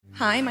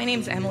Hi, my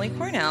name's Emily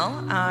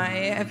Cornell.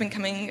 I have been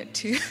coming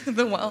to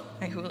the well.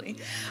 Hi, Hooli.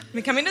 I've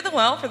been coming to the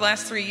well for the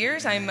last 3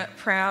 years. I'm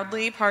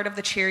proudly part of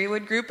the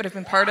Cherrywood group, but I've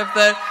been part of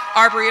the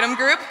Arboretum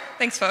group.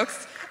 Thanks,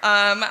 folks.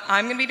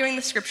 I'm going to be doing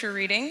the scripture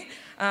reading.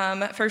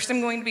 First,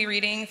 I'm going to be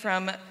reading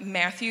from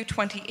Matthew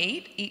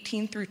 28,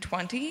 18 through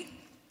 20.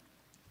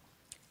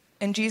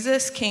 And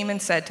Jesus came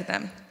and said to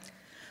them,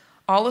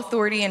 "All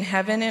authority in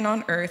heaven and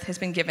on earth has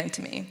been given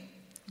to me.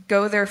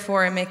 Go,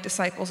 therefore, and make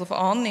disciples of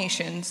all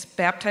nations,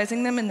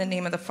 baptizing them in the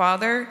name of the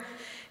Father,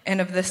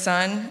 and of the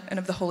Son, and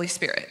of the Holy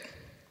Spirit.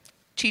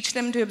 Teach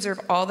them to observe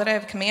all that I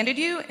have commanded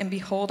you, and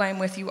behold, I am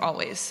with you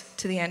always,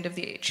 to the end of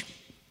the age."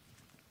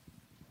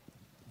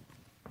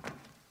 And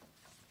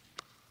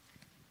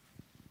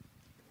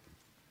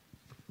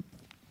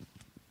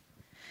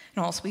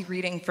I'll also be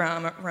reading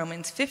from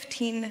Romans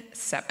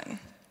 15:7.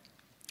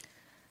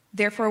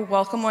 "Therefore,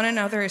 welcome one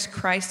another as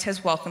Christ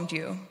has welcomed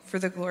you, for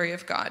the glory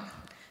of God."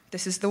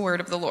 This is the word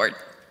of the Lord.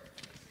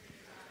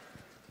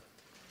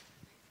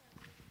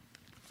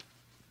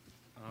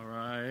 All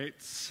right.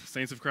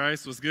 Saints of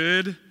Christ, what's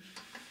good?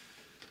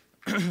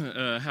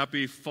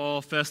 Happy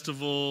fall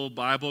festival,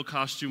 Bible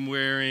costume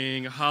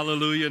wearing,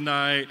 hallelujah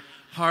night,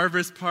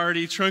 harvest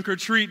party, trunk or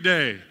treat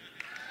day.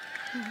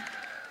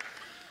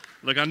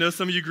 Look, I know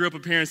some of you grew up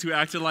with parents who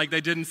acted like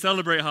they didn't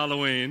celebrate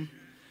Halloween.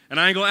 And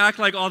I ain't gonna act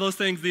like all those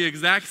things the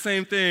exact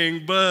same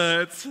thing,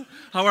 but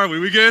how are we?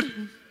 We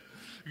good?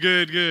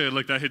 Good.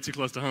 Look, that hit too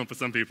close to home for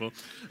some people.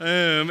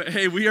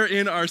 Hey, we are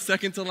in our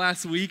second to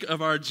last week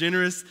of our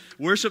generous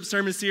worship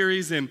sermon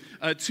series. And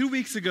 2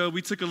 weeks ago,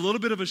 we took a little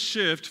bit of a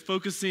shift,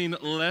 focusing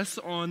less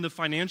on the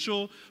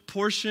financial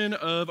portion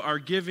of our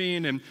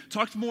giving and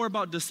talked more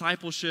about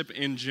discipleship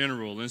in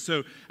general. And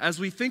so as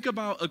we think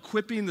about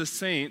equipping the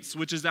saints,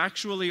 which is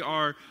actually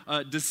our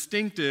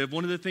distinctive,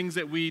 one of the things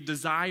that we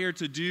desire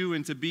to do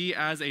and to be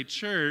as a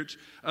church,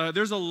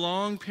 there's a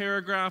long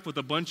paragraph with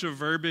a bunch of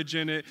verbiage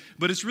in it,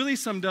 but it's really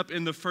summed up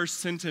in the first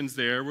sentence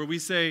there, where we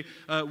say,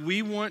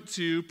 we want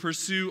to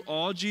pursue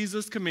all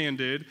Jesus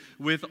commanded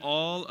with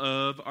all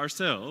of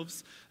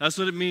ourselves. That's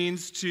what it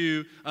means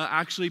to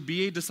actually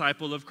be a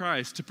disciple of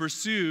Christ, to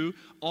pursue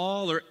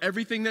all or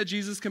everything that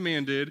Jesus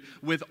commanded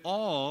with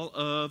all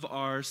of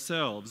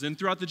ourselves. And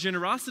throughout the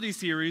generosity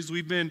series,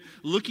 we've been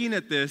looking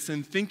at this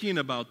and thinking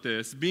about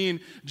this, being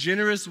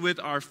generous with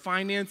our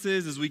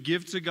finances as we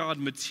give to God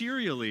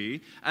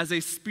materially as a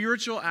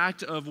spiritual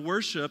act of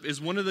worship is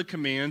one of the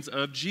commands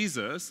of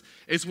Jesus.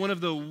 It's one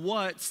of the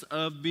whats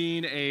of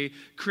being a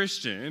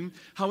Christian.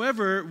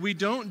 However, we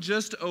don't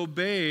just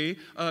obey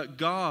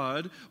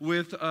God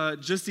with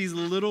just these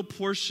little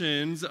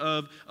portions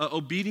of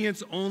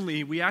obedience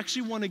only. We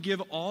actually want to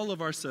give all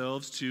of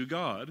ourselves to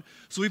God.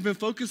 So we've been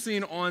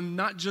focusing on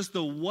not just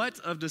the what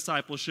of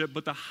discipleship,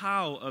 but the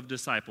how of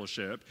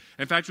discipleship.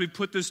 In fact, we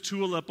put this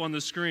tool up on the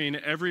screen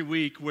every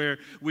week where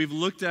we've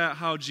looked at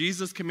how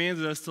Jesus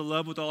commanded us to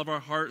love with all of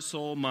our heart,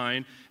 soul,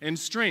 mind, and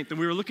strength. And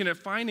we were looking at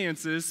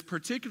finances,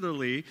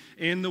 particularly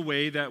in the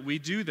way that we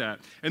do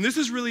that. And this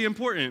is really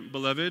important,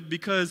 beloved,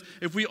 because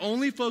if we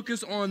only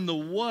focus on the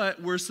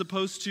what we're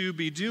supposed to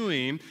be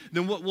doing,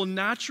 then what will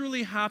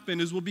naturally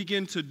happen is we'll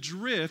begin to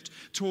drift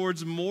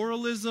towards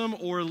moralism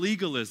or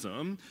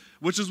legalism,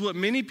 which is what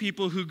many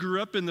people who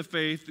grew up in the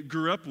faith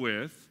grew up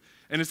with,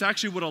 and it's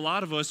actually what a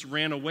lot of us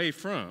ran away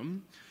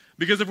from.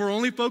 Because if we're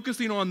only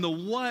focusing on the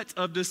what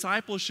of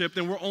discipleship,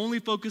 then we're only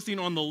focusing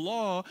on the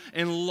law,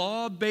 and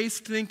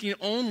law-based thinking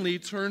only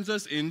turns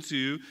us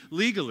into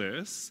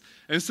legalists.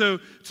 And so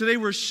today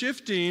we're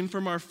shifting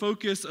from our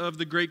focus of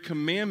the Great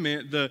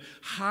Commandment, the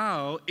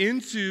how,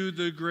 into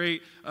the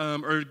Great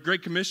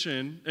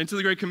Commission,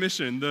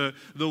 the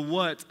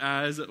what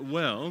as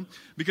well.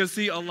 Because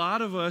see, a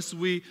lot of us,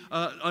 we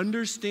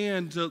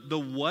understand the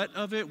what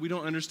of it, we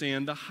don't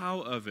understand the how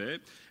of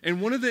it. And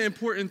one of the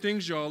important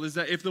things, y'all, is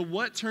that if the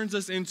what turns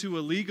us into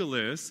a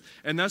legalist,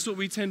 and that's what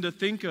we tend to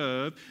think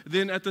of,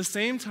 then at the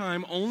same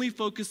time, only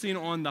focusing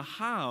on the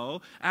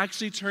how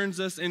actually turns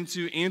us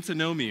into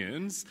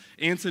antinomians.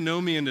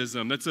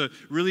 Antinomianism, that's a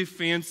really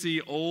fancy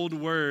old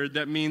word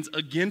that means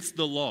against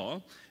the law,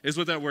 is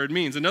what that word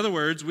means. In other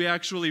words, we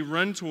actually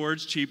run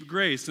towards cheap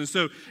grace. And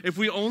so if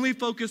we only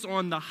focus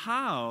on the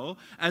how,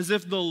 as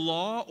if the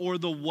law or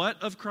the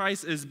what of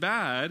Christ is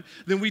bad,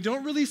 then we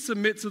don't really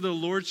submit to the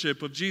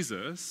lordship of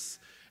Jesus.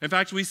 In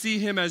fact, we see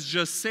him as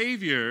just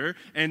Savior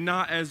and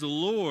not as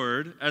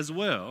Lord as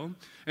well.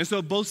 And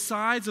so both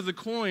sides of the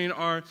coin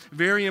are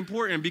very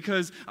important,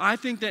 because I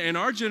think that in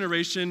our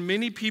generation,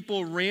 many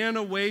people ran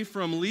away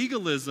from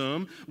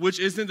legalism, which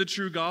isn't the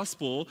true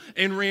gospel,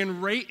 and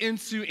ran right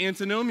into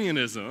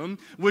antinomianism,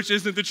 which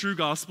isn't the true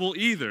gospel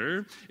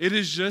either. It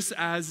is just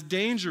as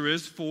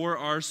dangerous for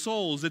our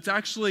souls. It's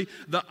actually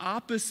the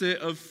opposite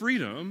of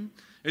freedom.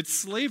 It's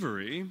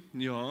slavery,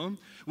 y'all.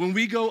 When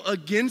we go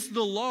against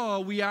the law,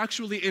 we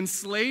actually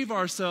enslave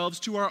ourselves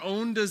to our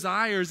own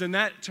desires, and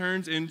that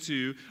turns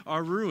into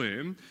our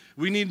ruin.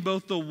 We need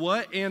both the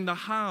what and the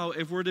how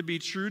if we're to be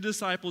true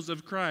disciples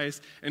of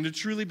Christ and to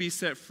truly be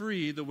set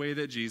free the way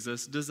that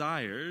Jesus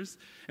desires.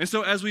 And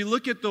so as we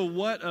look at the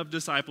what of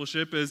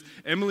discipleship, as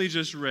Emily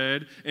just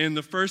read in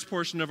the first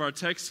portion of our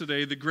text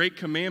today, the Great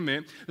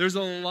Commandment, there's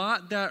a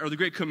lot or the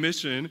Great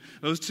Commission,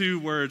 those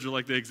two words are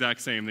like the exact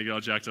same. They get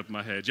all jacked up in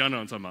my head. Y'all know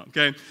what I'm talking about,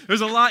 okay?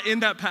 There's a lot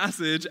in that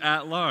passage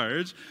at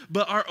large,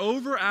 but our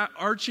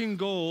overarching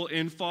goal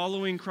in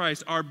following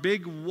Christ, our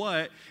big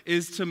what,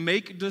 is to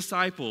make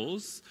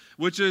disciples,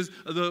 which is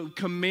the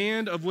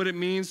command of what it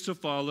means to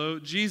follow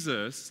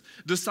Jesus.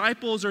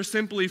 Disciples are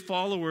simply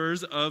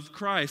followers of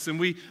Christ, and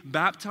we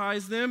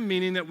baptize them,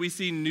 meaning that we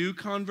see new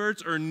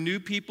converts or new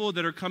people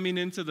that are coming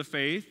into the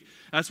faith.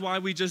 That's why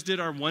we just did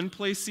our One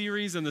Place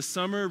series in the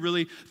summer,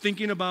 really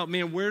thinking about,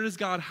 man, where does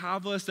God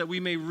have us that we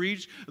may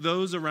reach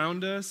those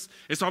around us?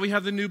 It's why we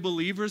have the new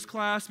believers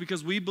class,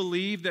 because we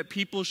believe that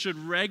people should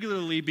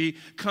regularly be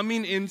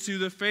coming into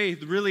the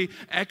faith, really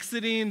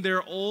exiting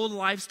their old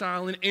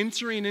lifestyle and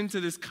entering into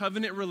this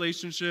covenant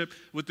relationship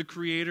with the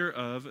creator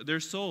of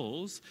their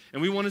souls.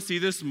 And we want to see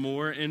this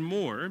more and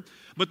more.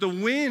 But the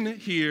win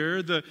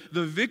here, the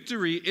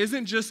victory,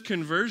 isn't just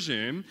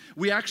conversion.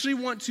 We actually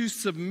want to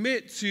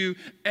submit to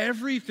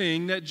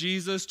everything that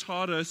Jesus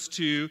taught us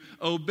to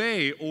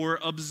obey or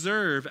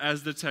observe,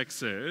 as the text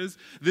says.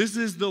 This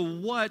is the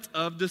what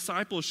of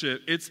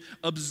discipleship. It's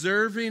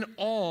observing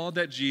all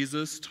that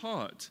Jesus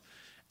taught.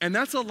 And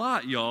that's a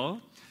lot,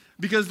 y'all,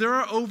 because there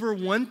are over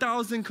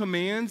 1,000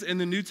 commands in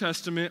the New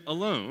Testament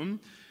alone.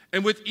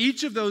 And with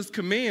each of those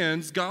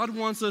commands, God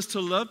wants us to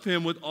love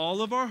him with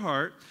all of our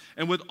heart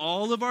and with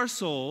all of our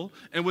soul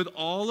and with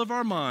all of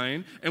our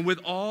mind and with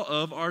all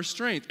of our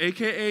strength.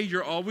 AKA,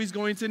 you're always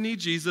going to need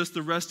Jesus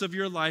the rest of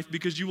your life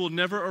because you will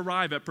never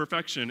arrive at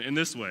perfection in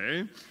this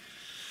way.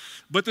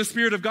 But the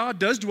Spirit of God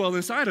does dwell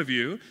inside of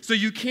you, so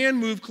you can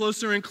move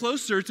closer and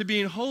closer to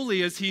being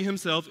holy as he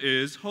himself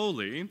is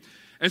holy.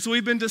 And so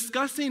we've been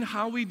discussing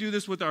how we do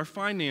this with our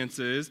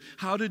finances,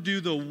 how to do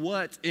the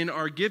what in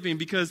our giving,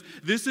 because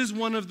this is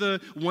one of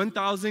the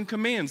 1,000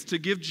 commands, to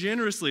give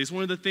generously. It's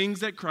one of the things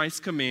that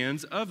Christ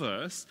commands of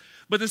us.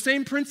 But the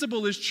same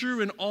principle is true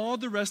in all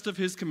the rest of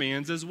his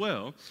commands as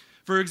well.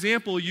 For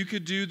example, you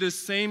could do this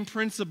same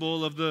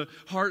principle of the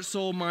heart,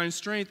 soul, mind,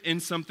 strength in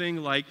something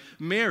like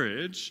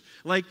marriage.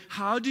 Like,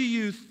 how do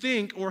you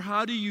think, or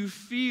how do you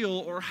feel,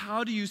 or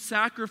how do you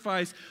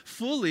sacrifice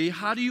fully?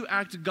 How do you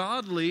act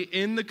godly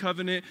in the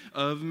covenant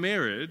of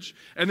marriage?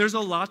 And there's a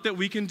lot that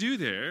we can do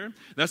there.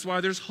 That's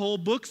why there's whole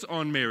books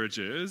on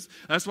marriages.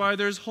 That's why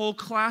there's whole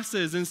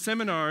classes and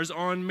seminars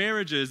on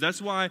marriages.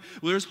 That's why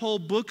there's whole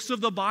books of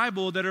the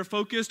Bible that are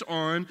focused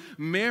on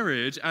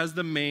marriage as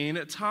the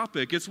main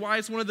topic. It's why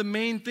it's one of the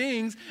main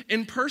things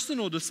in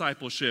personal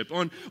discipleship,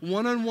 on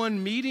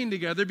one-on-one meeting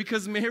together,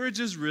 because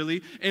marriage is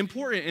really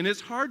important. And it's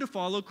hard to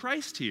follow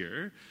Christ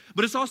here,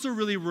 but it's also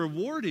really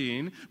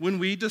rewarding when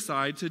we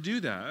decide to do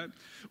that.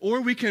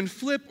 Or we can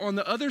flip on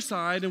the other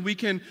side and we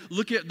can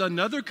look at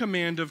another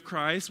command of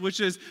Christ,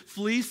 which is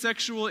flee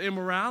sexual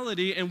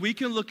immorality, and we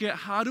can look at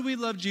how do we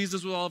love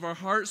Jesus with all of our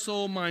heart,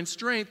 soul, mind,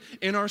 strength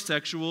in our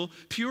sexual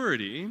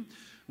purity.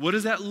 What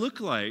does that look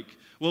like?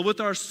 Well,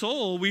 with our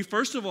soul, we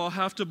first of all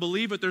have to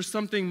believe that there's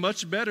something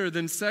much better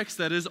than sex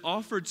that is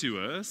offered to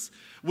us,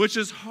 which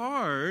is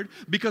hard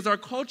because our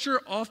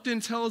culture often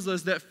tells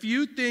us that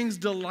few things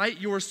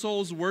delight your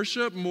soul's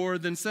worship more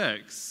than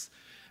sex.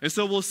 And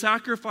so we'll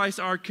sacrifice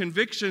our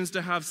convictions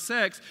to have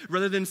sex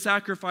rather than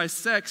sacrifice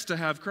sex to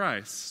have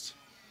Christ.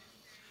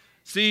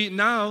 See,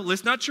 now,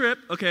 let's not trip,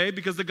 okay,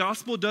 because the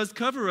gospel does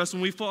cover us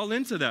when we fall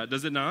into that,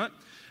 does it not?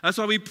 That's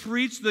why we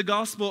preach the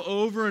gospel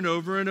over and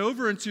over and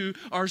over into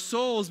our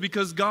souls,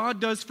 because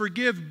God does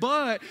forgive.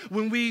 But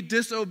when we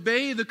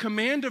disobey the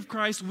command of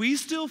Christ, we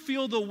still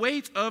feel the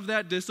weight of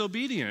that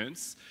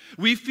disobedience.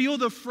 We feel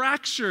the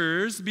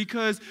fractures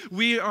because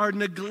we are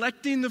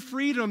neglecting the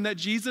freedom that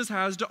Jesus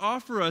has to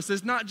offer us.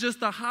 It's not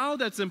just the how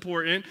that's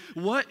important,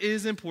 what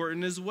is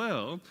important as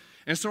well.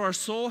 And so our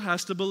soul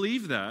has to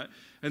believe that.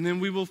 And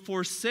then we will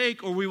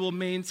forsake, or we will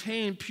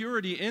maintain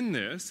purity in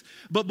this.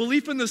 But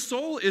belief in the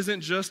soul isn't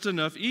just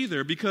enough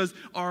either, because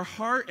our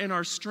heart and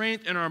our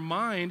strength and our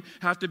mind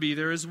have to be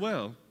there as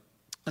well.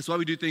 That's why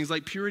we do things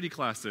like purity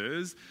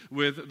classes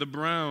with the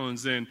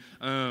Browns and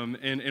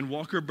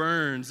Walker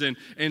Burns. And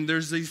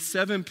there's these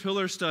 7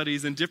 pillar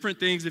studies and different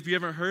things, if you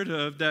haven't heard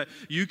of, that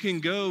you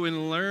can go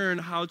and learn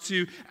how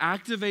to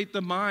activate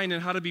the mind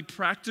and how to be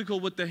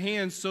practical with the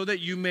hands so that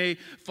you may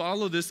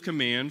follow this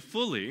command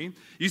fully.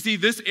 You see,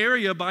 this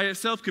area by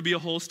itself could be a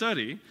whole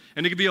study.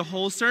 And it could be a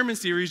whole sermon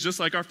series just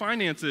like our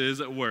finances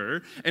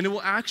were. And it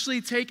will actually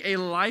take a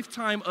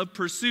lifetime of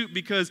pursuit,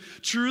 because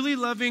truly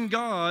loving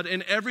God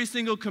in every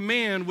single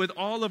command with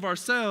all of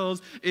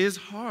ourselves is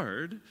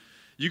hard.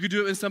 You could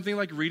do it in something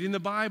like reading the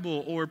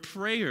Bible or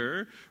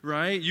prayer,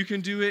 right? You can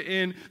do it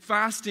in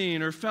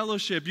fasting or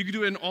fellowship. You can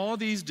do it in all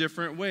these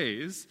different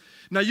ways.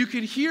 Now, you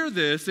can hear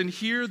this and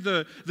hear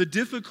the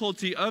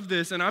difficulty of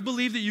this, and I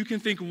believe that you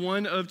can think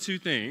one of two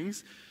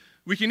things.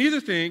 We can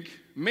either think,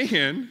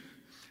 man,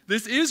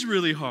 this is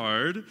really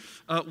hard.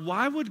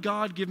 Why would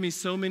God give me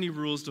so many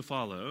rules to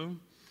follow?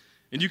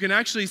 And you can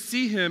actually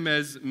see him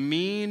as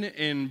mean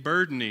and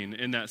burdening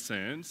in that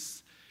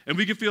sense. And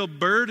we can feel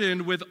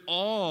burdened with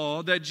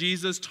all that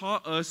Jesus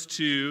taught us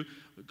to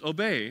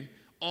obey,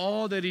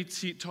 all that he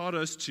taught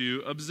us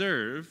to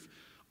observe.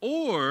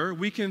 Or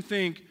we can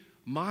think,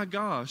 my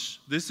gosh,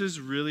 this is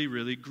really,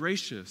 really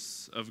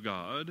gracious of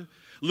God.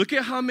 Look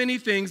at how many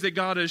things that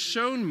God has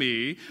shown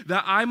me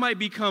that I might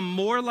become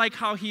more like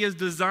how he has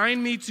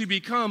designed me to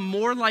become,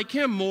 more like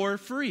him, more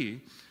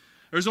free.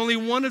 There's only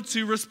one of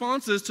two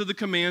responses to the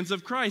commands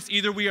of Christ.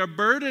 Either we are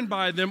burdened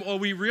by them or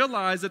we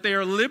realize that they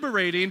are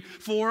liberating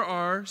for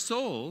our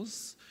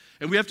souls.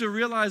 And we have to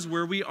realize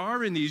where we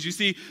are in these. You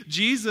see,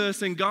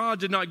 Jesus and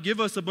God did not give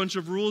us a bunch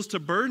of rules to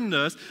burden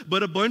us,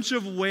 but a bunch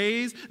of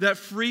ways that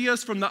free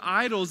us from the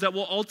idols that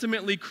will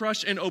ultimately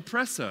crush and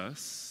oppress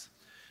us.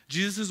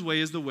 Jesus' way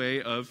is the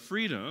way of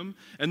freedom.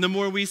 And the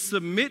more we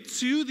submit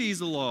to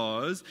these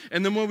laws,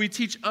 and the more we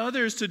teach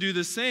others to do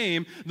the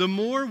same, the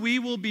more we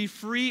will be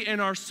free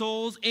in our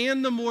souls,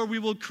 and the more we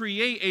will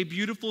create a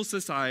beautiful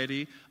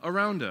society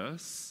around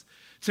us.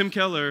 Tim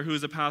Keller, who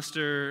is a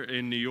pastor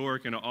in New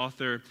York and an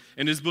author,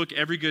 in his book,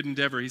 Every Good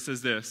Endeavor, he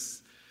says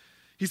this.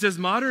 He says,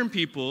 modern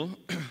people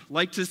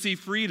like to see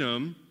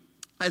freedom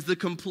as the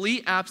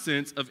complete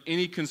absence of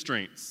any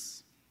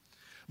constraints.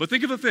 But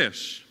think of a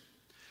fish.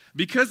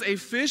 Because a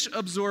fish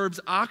absorbs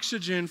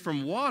oxygen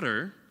from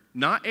water,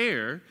 not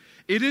air,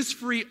 it is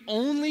free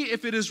only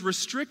if it is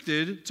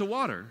restricted to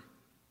water.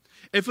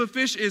 If a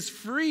fish is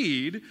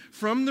freed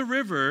from the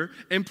river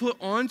and put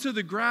onto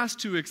the grass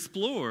to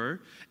explore,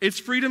 its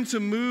freedom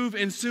to move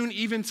and soon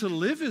even to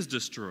live is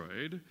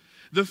destroyed.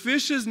 The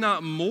fish is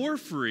not more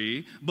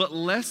free, but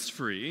less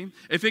free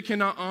if it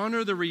cannot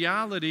honor the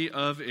reality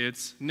of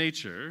its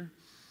nature.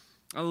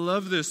 I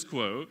love this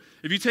quote.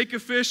 If you take a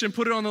fish and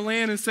put it on the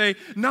land and say,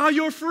 "Now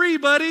you're free,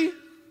 buddy,"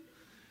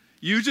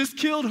 you just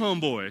killed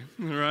homeboy,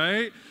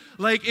 right?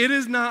 Like, it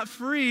is not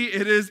free,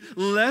 it is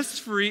less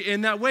free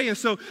in that way. And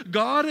so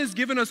God has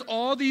given us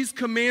all these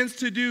commands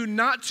to do,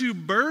 not to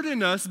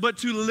burden us, but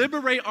to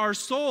liberate our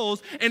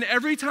souls. And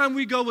every time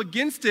we go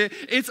against it,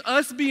 it's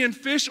us being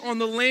fish on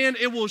the land.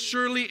 It will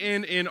surely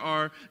end in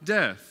our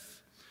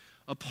death.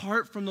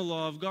 Apart from the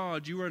law of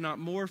God, you are not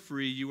more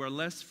free, you are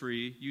less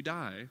free, you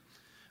die.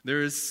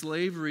 There is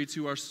slavery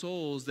to our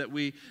souls that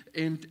we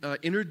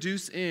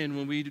introduce in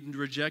when we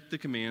reject the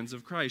commands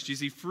of Christ. You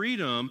see,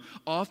 freedom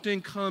often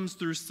comes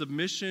through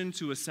submission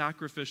to a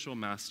sacrificial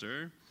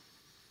master.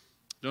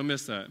 Don't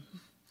miss that.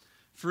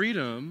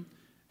 Freedom,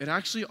 it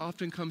actually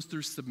often comes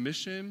through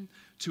submission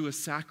to a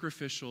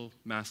sacrificial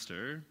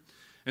master.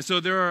 And so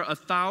there are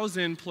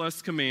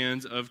 1,000+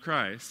 commands of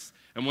Christ.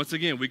 And once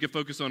again, we could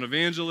focus on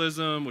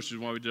evangelism, which is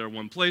why we did our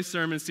One Place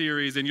sermon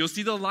series, and you'll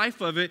see the life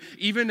of it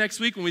even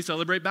next week when we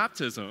celebrate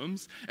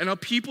baptisms, and how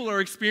people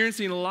are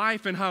experiencing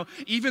life, and how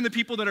even the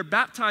people that are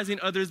baptizing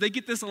others, they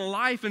get this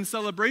life and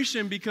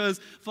celebration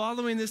because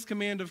following this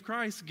command of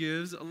Christ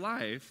gives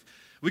life.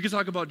 We could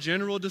talk about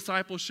general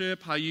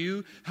discipleship, how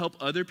you help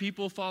other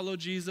people follow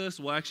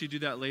Jesus. We'll actually do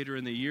that later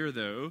in the year,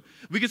 though.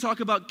 We could talk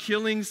about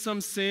killing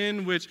some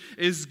sin, which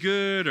is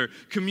good, or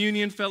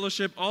communion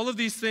fellowship. All of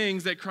these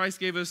things that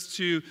Christ gave us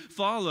to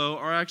follow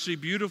are actually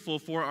beautiful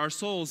for our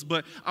souls.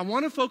 But I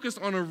want to focus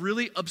on a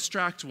really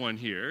abstract one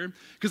here,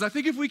 because I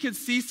think if we could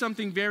see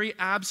something very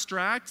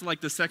abstract, like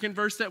the second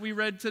verse that we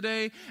read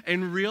today,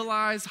 and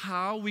realize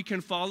how we can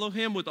follow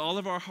him with all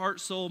of our heart,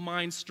 soul,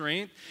 mind,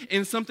 strength,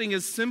 in something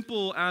as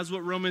simple as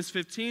what Romans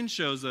 15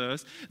 shows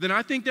us, then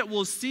I think that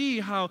we'll see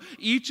how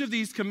each of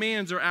these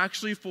commands are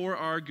actually for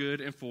our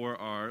good and for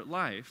our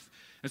life.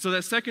 And so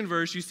that second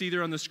verse you see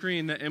there on the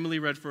screen that Emily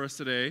read for us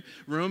today,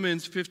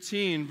 Romans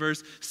 15,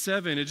 verse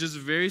 7, it just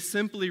very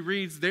simply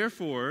reads,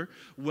 "Therefore,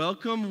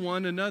 welcome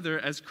one another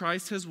as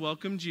Christ has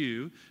welcomed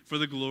you for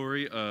the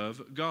glory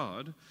of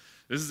God."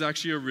 This is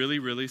actually a really,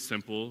 really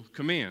simple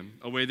command,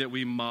 a way that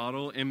we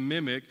model and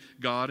mimic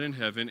God in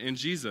heaven in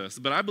Jesus.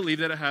 But I believe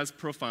that it has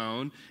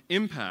profound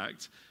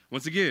impact.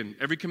 Once again,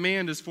 every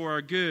command is for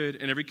our good,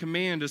 and every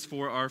command is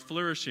for our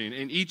flourishing.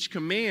 In each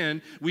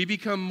command, we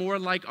become more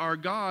like our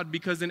God,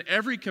 because in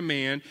every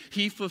command,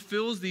 he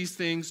fulfills these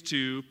things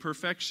to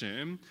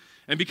perfection.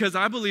 And because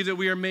I believe that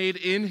we are made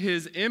in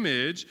his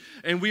image,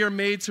 and we are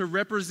made to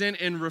represent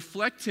and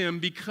reflect him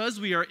because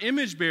we are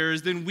image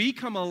bearers, then we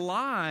come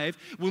alive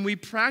when we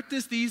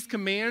practice these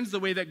commands the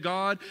way that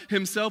God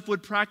himself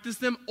would practice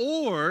them,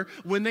 or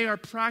when they are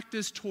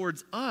practiced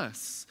towards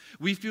us.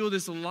 We feel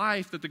this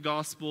life that the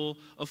gospel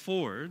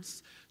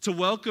affords. To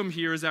welcome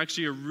here is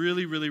actually a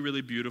really, really,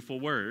 really beautiful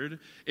word.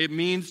 It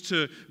means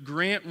to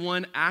grant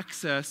one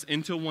access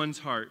into one's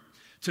heart,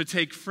 to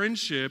take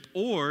friendship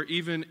or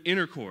even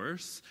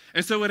intercourse.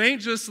 And so it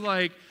ain't just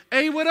like,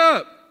 "Hey, what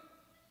up?"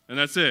 And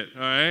that's it,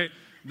 all right?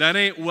 That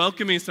ain't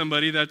welcoming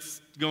somebody that's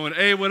going,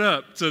 hey, what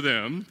up to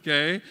them,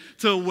 okay?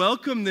 To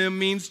welcome them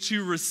means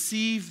to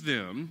receive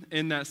them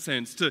in that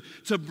sense,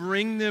 to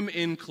bring them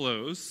in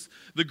close.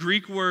 The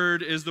Greek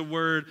word is the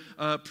word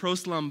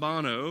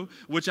proslambano,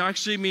 which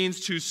actually means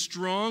to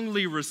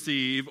strongly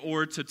receive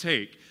or to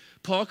take.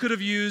 Paul could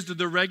have used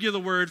the regular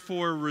word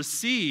for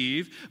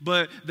receive,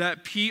 but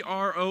that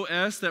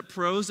P-R-O-S, that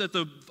pros at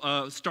the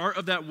start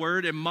of that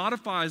word, it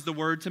modifies the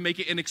word to make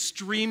it an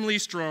extremely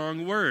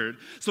strong word.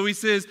 So he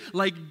says,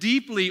 like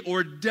deeply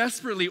or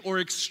desperately or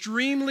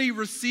extremely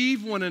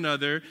receive one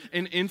another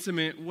in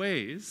intimate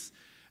ways.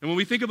 And when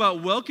we think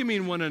about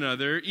welcoming one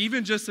another,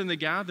 even just in the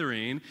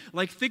gathering,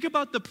 like think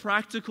about the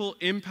practical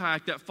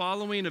impact that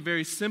following a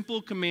very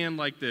simple command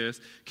like this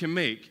can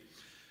make.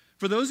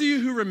 For those of you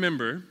who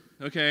remember,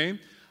 okay,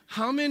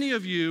 how many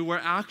of you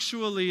were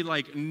actually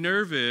like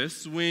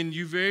nervous when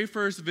you very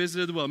first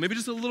visited the well? Maybe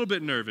just a little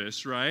bit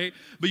nervous, right?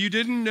 But you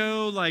didn't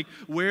know like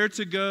where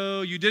to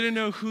go. You didn't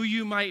know who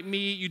you might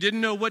meet. You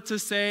didn't know what to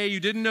say. You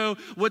didn't know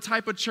what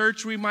type of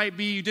church we might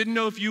be. You didn't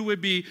know if you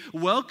would be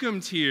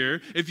welcomed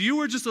here. If you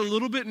were just a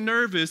little bit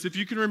nervous, if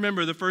you can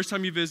remember the first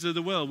time you visited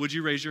the well, would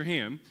you raise your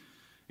hand?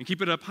 And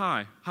keep it up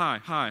high, high,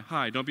 high,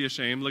 high. Don't be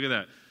ashamed. Look at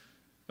that.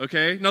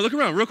 Okay? Now look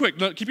around real quick.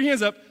 No, keep your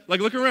hands up. Like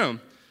look around.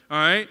 All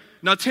right?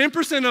 Now,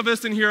 10% of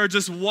us in here are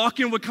just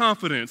walking with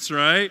confidence,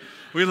 right?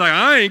 We're like,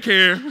 I ain't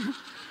care.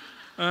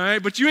 All right?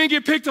 But you ain't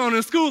get picked on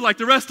in school like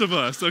the rest of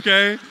us,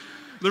 okay?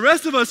 The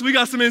rest of us, we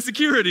got some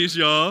insecurities,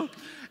 y'all.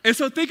 And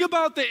so think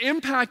about the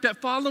impact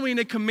that following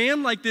a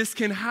command like this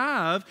can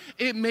have.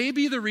 It may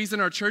be the reason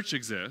our church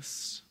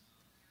exists.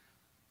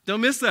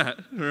 Don't miss that,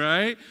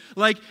 right?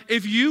 Like,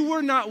 if you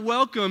were not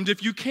welcomed,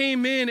 if you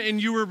came in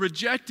and you were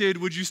rejected,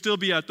 would you still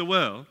be at the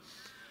well?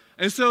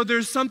 And so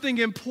there's something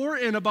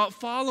important about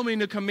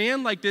following a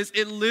command like this.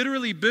 It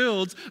literally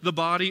builds the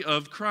body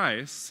of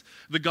Christ.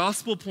 The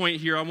gospel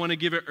point here, I want to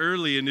give it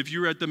early, and if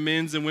you were at the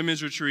men's and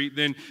women's retreat,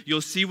 then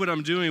you'll see what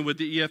I'm doing with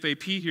the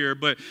EFAP here.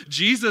 But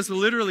Jesus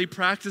literally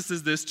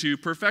practices this to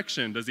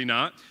perfection, does he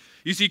not?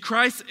 You see,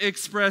 Christ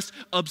expressed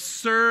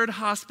absurd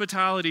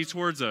hospitality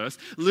towards us,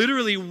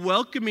 literally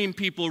welcoming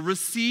people,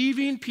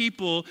 receiving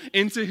people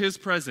into his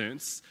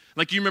presence.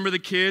 Like, you remember the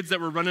kids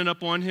that were running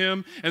up on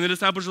him, and the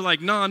disciples were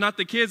like, no, not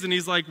the kids. And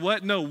he's like,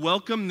 what? No,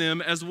 welcome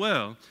them as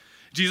well.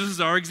 Jesus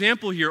is our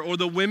example here. Or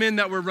the women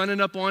that were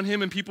running up on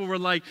him, and people were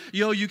like,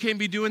 yo, you can't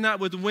be doing that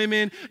with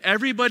women.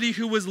 Everybody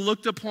who was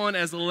looked upon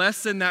as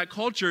less in that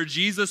culture,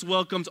 Jesus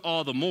welcomes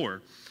all the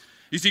more.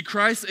 You see,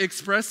 Christ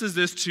expresses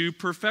this to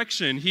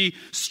perfection. He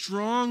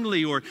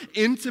strongly or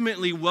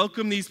intimately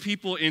welcomed these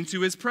people into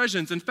his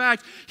presence. In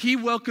fact, he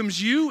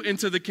welcomes you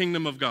into the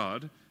kingdom of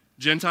God.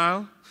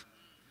 Gentile,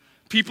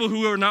 people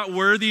who are not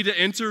worthy to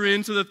enter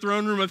into the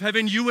throne room of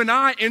heaven, you and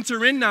I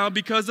enter in now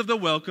because of the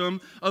welcome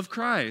of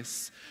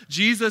Christ.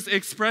 Jesus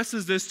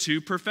expresses this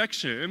to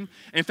perfection.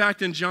 In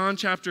fact, in John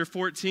chapter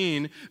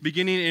 14,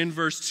 beginning in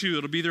verse 2,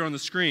 it'll be there on the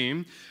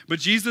screen, but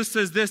Jesus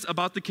says this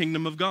about the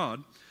kingdom of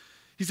God.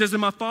 He says,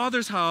 in my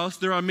Father's house,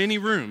 there are many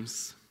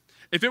rooms.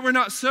 If it were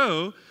not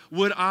so,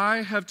 would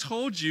I have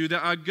told you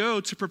that I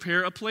go to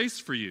prepare a place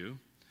for you?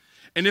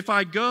 And if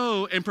I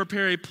go and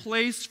prepare a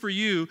place for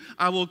you,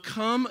 I will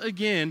come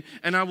again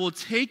and I will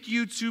take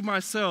you to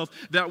myself,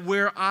 that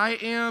where I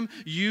am,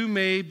 you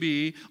may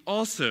be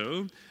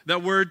also.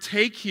 That word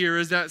take here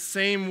is that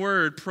same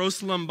word,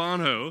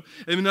 proslambano.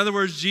 In other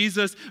words,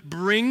 Jesus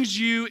brings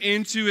you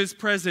into his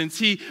presence.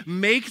 He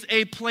makes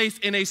a place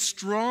in a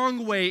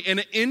strong way, in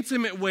an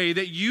intimate way,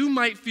 that you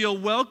might feel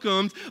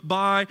welcomed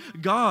by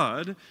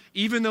God,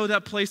 even though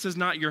that place is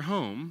not your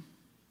home.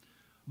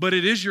 But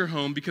it is your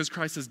home because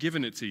Christ has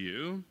given it to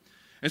you.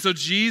 And so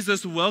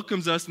Jesus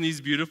welcomes us in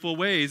these beautiful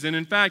ways. And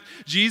in fact,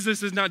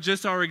 Jesus is not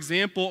just our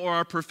example or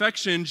our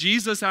perfection.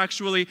 Jesus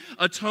actually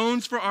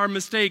atones for our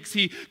mistakes.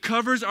 He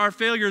covers our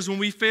failures when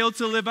we fail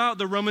to live out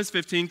the Romans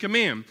 15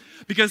 command.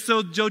 Because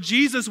so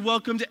Jesus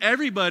welcomed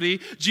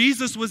everybody,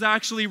 Jesus was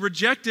actually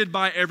rejected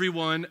by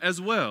everyone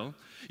as well.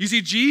 You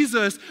see,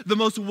 Jesus, the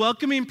most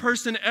welcoming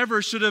person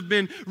ever, should have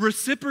been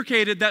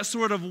reciprocated that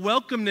sort of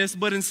welcomeness,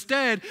 but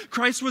instead,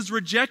 Christ was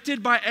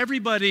rejected by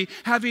everybody,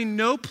 having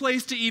no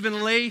place to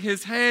even lay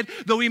his head.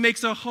 Though he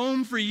makes a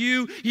home for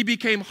you, he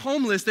became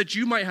homeless that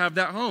you might have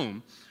that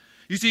home.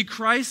 You see,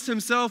 Christ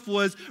himself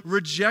was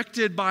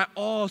rejected by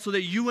all so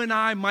that you and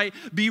I might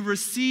be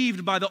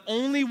received by the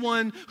only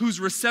one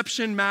whose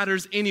reception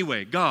matters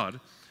anyway,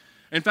 God.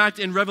 In fact,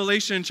 in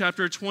Revelation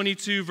chapter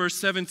 22, verse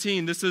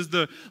 17, this is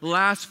the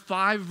last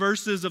 5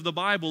 verses of the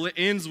Bible. It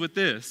ends with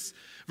this.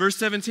 Verse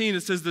 17,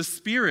 it says, the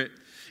Spirit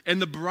and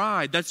the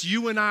bride, that's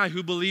you and I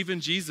who believe in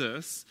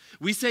Jesus,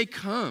 we say,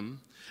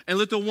 come. And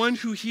let the one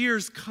who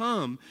hears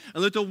come.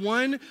 And let the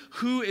one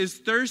who is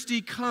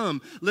thirsty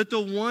come. Let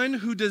the one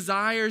who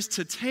desires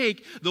to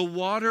take the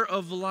water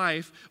of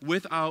life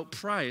without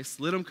price,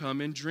 let him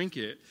come and drink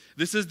it.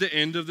 This is the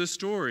end of the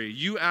story.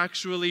 You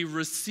actually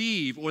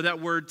receive, or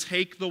that word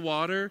take the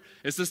water,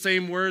 it's the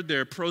same word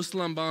there,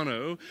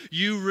 proslambano.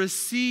 You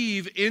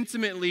receive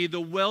intimately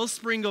the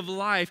wellspring of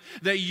life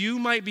that you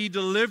might be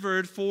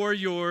delivered for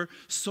your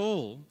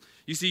soul.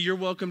 You see, you're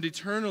welcomed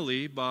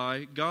eternally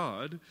by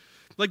God.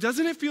 Like,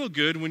 doesn't it feel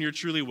good when you're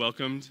truly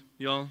welcomed,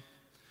 y'all?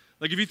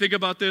 Like, if you think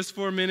about this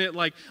for a minute,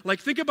 like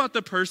think about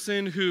the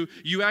person who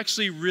you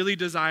actually really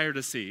desire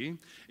to see.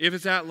 If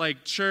it's at,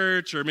 like,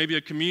 church or maybe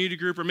a community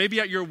group or maybe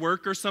at your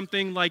work or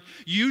something, like,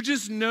 you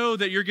just know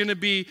that you're going to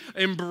be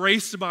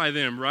embraced by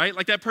them, right?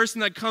 Like that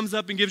person that comes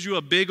up and gives you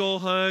a big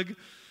old hug.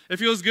 It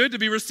feels good to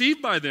be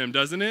received by them,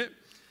 doesn't it?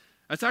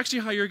 That's actually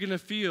how you're going to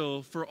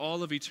feel for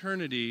all of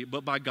eternity,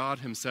 but by God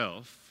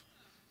himself.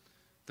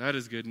 That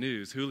is good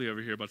news. Julio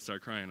over here about to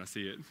start crying. I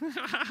see it.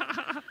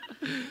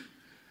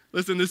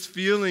 Listen, this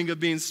feeling of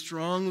being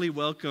strongly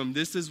welcomed,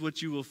 this is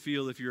what you will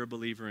feel if you're a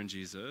believer in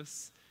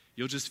Jesus.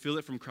 You'll just feel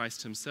it from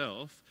Christ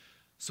himself.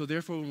 So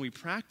therefore, when we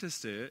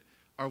practice it,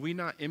 are we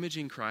not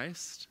imaging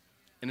Christ?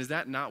 And is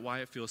that not why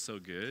it feels so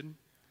good?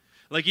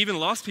 Like even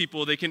lost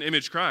people, they can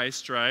image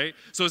Christ, right?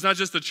 So it's not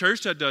just the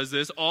church that does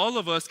this. All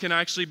of us can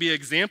actually be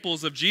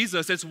examples of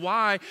Jesus. It's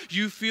why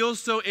you feel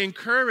so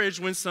encouraged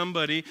when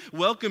somebody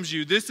welcomes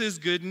you. This is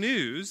good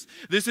news.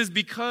 This is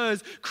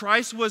because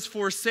Christ was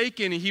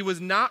forsaken and he was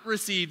not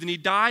received and he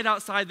died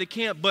outside the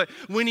camp. But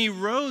when he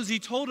rose, he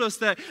told us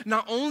that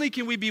not only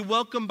can we be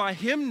welcomed by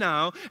him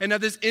now and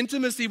have this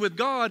intimacy with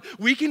God,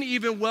 we can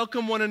even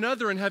welcome one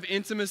another and have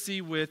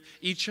intimacy with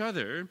each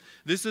other.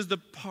 This is the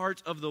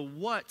part of the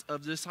what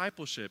of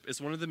discipleship. It's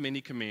one of the many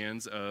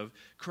commands of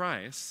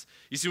Christ.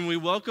 You see, when we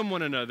welcome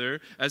one another,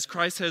 as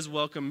Christ has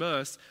welcomed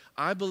us,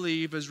 I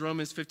believe, as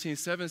Romans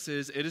 15:7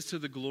 says, it is to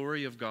the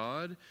glory of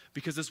God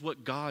because it's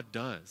what God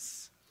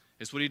does.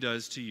 It's what he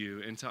does to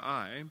you and to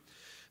I.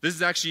 This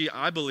is actually,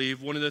 I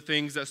believe, one of the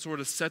things that sort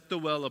of set the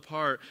well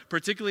apart,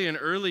 particularly in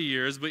early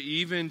years, but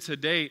even to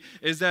date,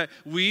 is that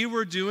we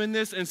were doing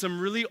this in some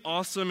really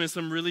awesome and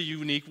some really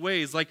unique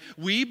ways. Like,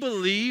 we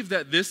believe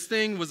that this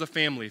thing was a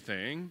family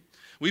thing.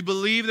 We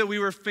believe that we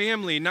were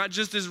family, not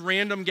just this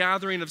random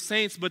gathering of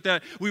saints, but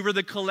that we were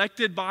the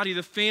collected body,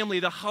 the family,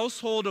 the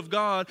household of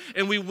God,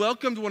 and we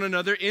welcomed one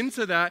another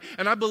into that.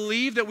 And I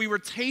believe that we were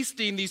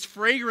tasting these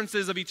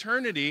fragrances of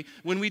eternity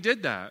when we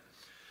did that.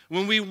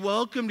 When we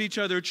welcomed each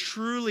other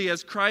truly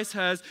as Christ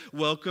has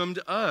welcomed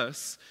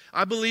us.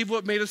 I believe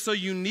what made us so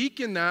unique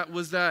in that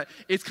was that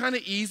it's kind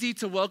of easy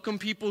to welcome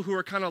people who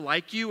are kind of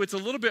like you. It's a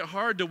little bit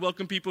hard to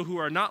welcome people who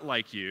are not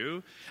like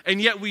you.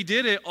 And yet we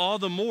did it all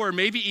the more,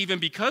 maybe even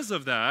because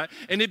of that.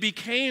 And it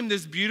became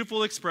this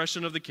beautiful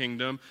expression of the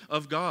kingdom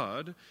of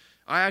God.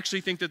 I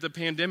actually think that the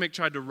pandemic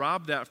tried to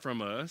rob that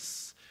from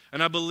us.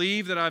 And I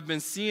believe that I've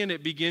been seeing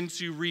it begin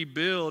to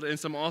rebuild in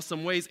some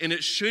awesome ways, and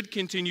it should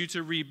continue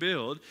to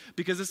rebuild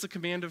because it's a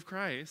command of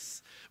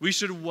Christ. We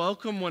should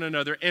welcome one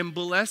another and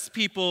bless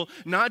people,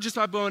 not just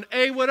by going,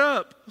 hey, what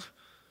up?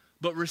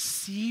 But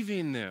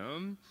receiving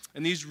them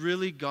in these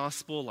really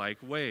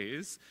gospel-like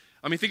ways.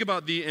 I mean, think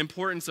about the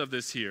importance of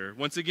this here.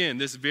 Once again,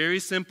 this very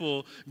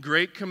simple,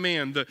 great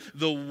command,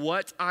 the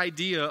what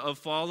idea of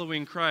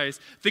following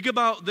Christ. Think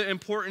about the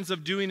importance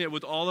of doing it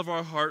with all of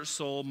our heart,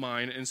 soul,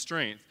 mind, and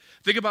strength.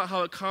 Think about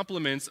how it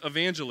complements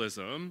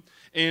evangelism.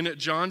 In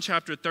John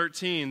chapter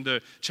 13,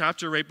 the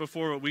chapter right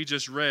before what we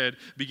just read,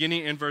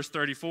 beginning in verse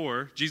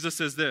 34, Jesus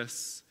says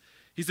this.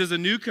 He says, a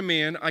new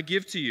command I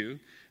give to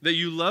you, that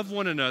you love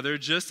one another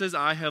just as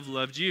I have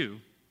loved you.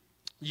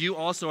 You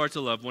also are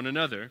to love one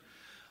another.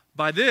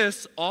 By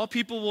this, all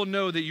people will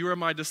know that you are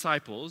my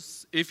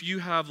disciples if you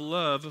have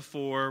love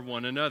for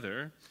one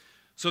another.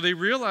 So they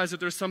realize that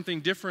there's something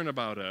different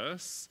about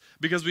us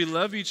because we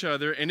love each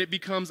other, and it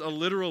becomes a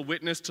literal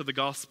witness to the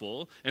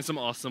gospel in some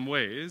awesome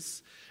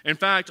ways. In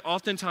fact,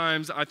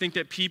 oftentimes, I think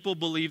that people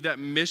believe that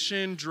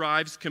mission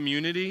drives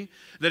community,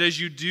 that as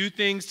you do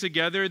things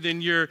together,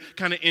 then you're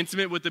kind of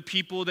intimate with the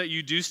people that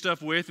you do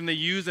stuff with, and they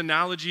use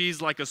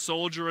analogies like a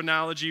soldier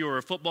analogy or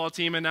a football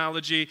team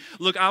analogy.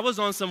 Look, I was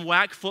on some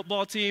whack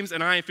football teams,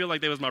 and I didn't feel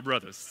like they was my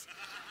brothers.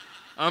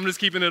 I'm just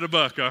keeping it a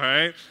buck, all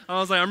right? I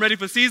was like, I'm ready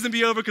for season to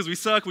be over because we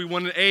suck. We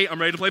won an 8.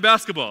 I'm ready to play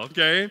basketball,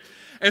 okay?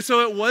 And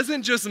so it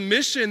wasn't just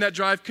mission that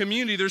drive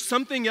community. There's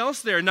something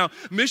else there. Now,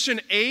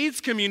 mission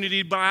aids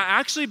community, but I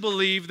actually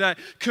believe that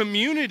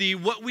community,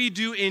 what we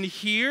do in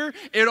here,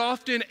 it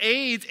often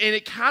aids and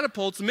it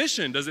catapults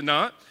mission, does it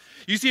not?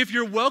 You see, if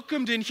you're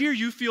welcomed in here,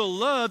 you feel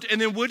loved, and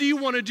then what do you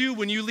want to do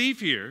when you leave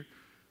here?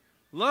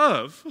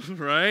 Love,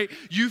 right?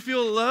 You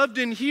feel loved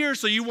in here,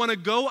 so you want to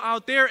go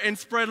out there and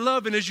spread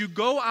love. And as you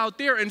go out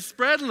there and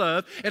spread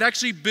love, it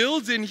actually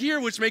builds in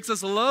here, which makes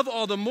us love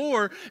all the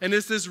more. And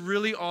it's this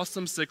really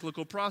awesome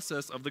cyclical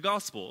process of the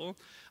gospel.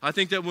 I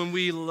think that when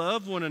we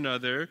love one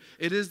another,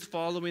 it is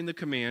following the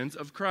commands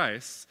of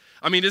Christ.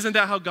 I mean, isn't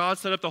that how God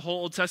set up the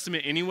whole Old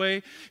Testament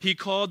anyway? He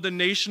called the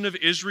nation of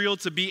Israel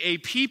to be a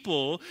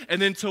people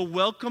and then to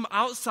welcome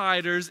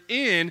outsiders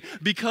in.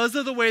 Because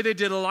of the way they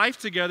did life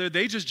together,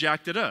 they just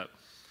jacked it up.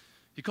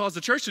 He calls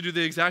the church to do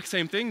the exact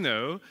same thing,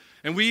 though,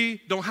 and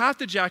we don't have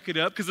to jack it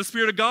up because the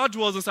Spirit of God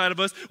dwells inside of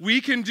us.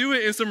 We can do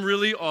it in some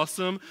really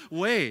awesome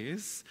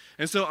ways.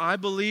 And so I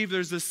believe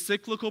there's this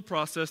cyclical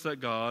process that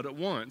God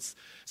wants.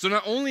 So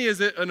not only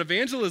is it an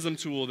evangelism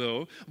tool,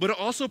 though, but it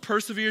also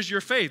perseveres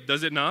your faith,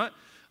 does it not?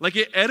 Like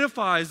it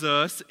edifies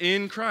us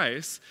in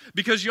Christ.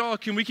 Because y'all,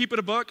 can we keep it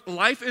a buck?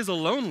 Life is a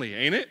lonely,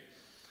 ain't it?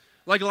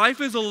 Like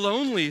life is a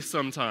lonely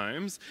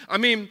sometimes. I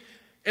mean,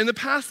 in the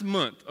past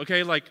month,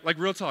 okay, like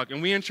real talk,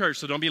 and we in church,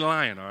 so don't be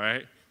lying, all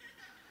right?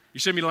 You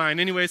shouldn't be lying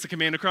anyway, it's the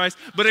command of Christ,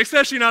 but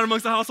especially not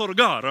amongst the household of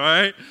God, all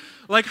right?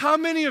 Like how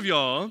many of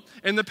y'all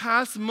in the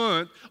past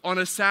month on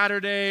a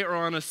Saturday or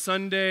on a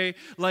Sunday,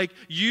 like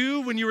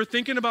you, when you were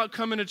thinking about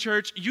coming to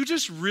church, you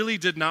just really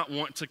did not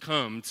want to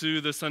come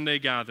to the Sunday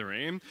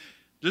gathering?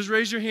 Just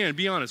raise your hand,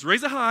 be honest.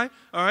 Raise it high,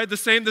 all right? The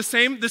same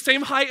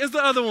height as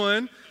the other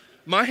one.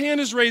 My hand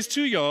is raised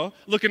too, y'all.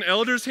 Look, an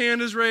elder's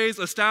hand is raised,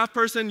 a staff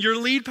person, your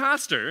lead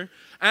pastor,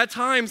 at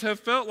times have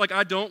felt like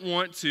I don't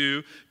want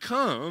to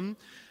come.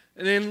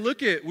 And then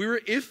look we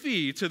were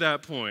iffy to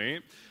that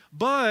point.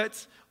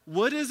 But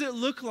what does it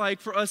look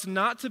like for us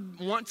not to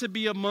want to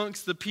be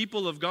amongst the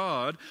people of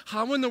God?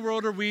 How in the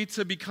world are we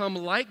to become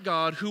like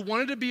God, who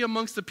wanted to be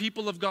amongst the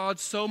people of God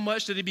so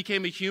much that he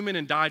became a human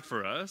and died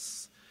for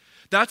us?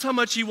 That's how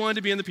much he wanted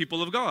to be in the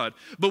people of God.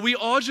 But we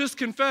all just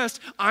confessed,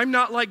 I'm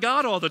not like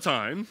God all the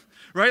time,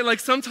 right?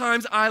 Like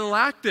sometimes I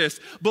lack this.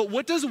 But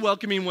what does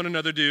welcoming one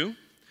another do?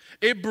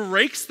 It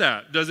breaks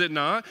that, does it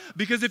not?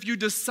 Because if you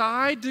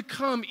decide to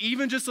come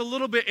even just a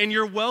little bit and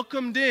you're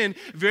welcomed in,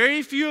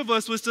 very few of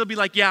us would still be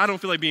like, yeah, I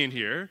don't feel like being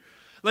here.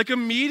 Like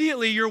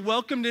immediately you're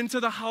welcomed into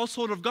the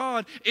household of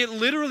God. It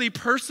literally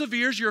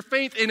perseveres your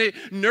faith and it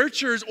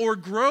nurtures or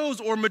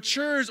grows or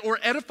matures or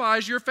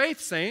edifies your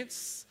faith,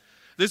 saints.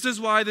 This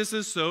is why this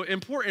is so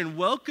important.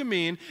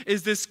 Welcoming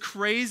is this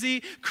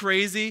crazy,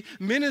 crazy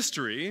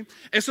ministry.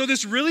 And so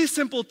this really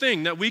simple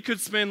thing that we could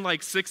spend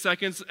like 6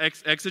 seconds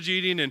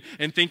exegeting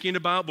and thinking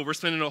about, but we're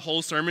spending a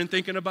whole sermon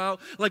thinking about,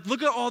 like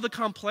look at all the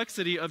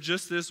complexity of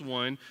just this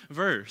one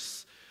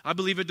verse. I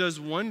believe it does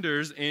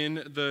wonders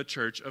in the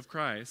church of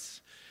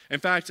Christ. In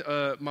fact,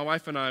 my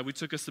wife and I, we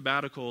took a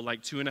sabbatical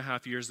like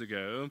 2.5 years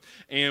ago,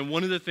 and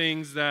one of the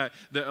things that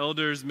the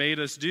elders made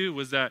us do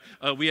was that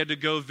we had to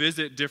go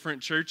visit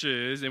different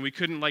churches, and we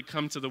couldn't like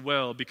come to the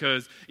well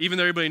because even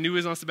though everybody knew he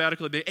was on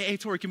sabbatical, they'd be, hey,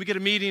 Tory, can we get a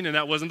meeting? And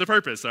that wasn't the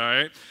purpose, all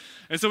right?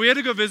 And so we had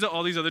to go visit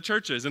all these other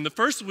churches. And the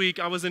first week,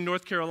 I was in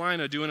North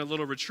Carolina doing a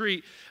little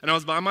retreat, and I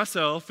was by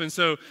myself. And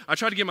so I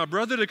tried to get my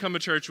brother to come to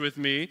church with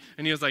me,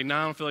 and he was like,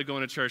 nah, I don't feel like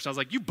going to church. And I was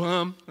like, you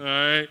bum, all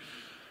right?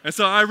 And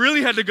so I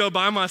really had to go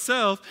by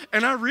myself,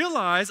 and I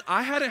realized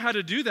I hadn't had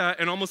to do that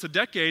in almost a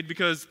decade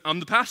because I'm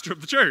the pastor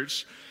of the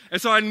church.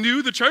 And so I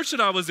knew the church that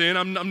I was in,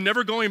 I'm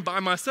never going by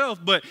myself,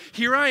 but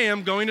here I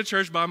am going to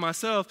church by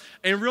myself.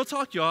 And real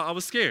talk, y'all, I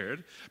was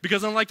scared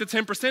because unlike the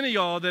 10% of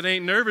y'all that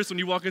ain't nervous when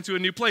you walk into a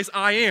new place,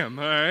 I am,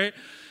 all right?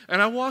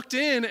 And I walked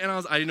in, and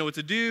I didn't know what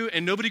to do,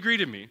 and nobody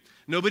greeted me.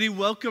 Nobody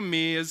welcomed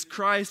me as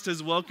Christ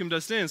has welcomed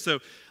us in. So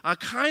I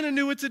kind of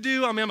knew what to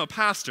do. I mean, I'm a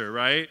pastor,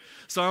 right?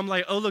 So I'm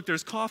like, oh, look,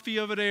 there's coffee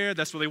over there.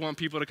 That's where they want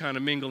people to kind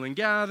of mingle and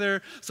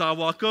gather. So I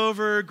walk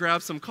over,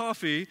 grab some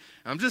coffee.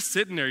 I'm just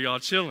sitting there, y'all,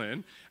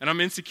 chilling. And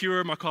I'm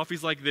insecure. My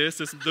coffee's like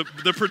this. It's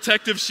the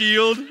protective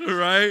shield,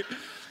 right?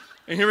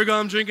 And here we go,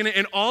 I'm drinking it.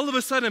 And all of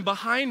a sudden,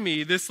 behind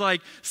me, this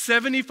like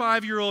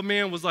 75-year-old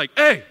man was like,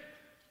 hey,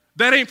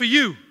 that ain't for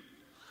you.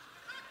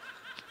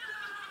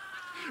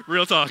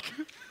 Real talk.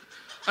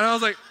 And I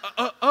was like,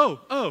 oh.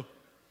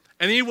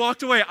 And then he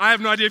walked away. I have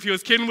no idea if he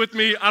was kidding with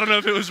me. I don't know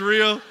if it was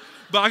real,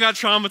 but I got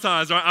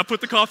traumatized. Right? I put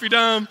the coffee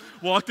down,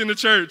 walked into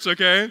church,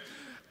 okay?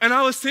 And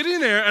I was sitting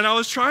there, and I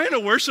was trying to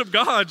worship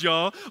God,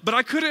 y'all, but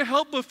I couldn't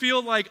help but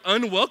feel like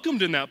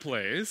unwelcomed in that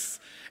place.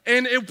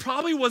 And it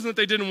probably wasn't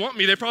that they didn't want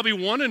me. They probably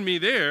wanted me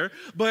there,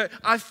 but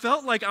I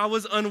felt like I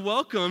was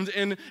unwelcomed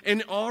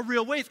in all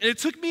real ways. And it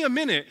took me a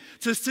minute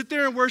to sit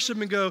there and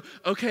worship and go,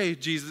 okay,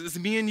 Jesus, it's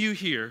me and you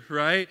here,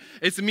 right?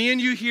 It's me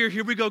and you here.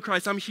 Here we go,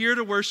 Christ. I'm here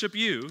to worship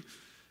you.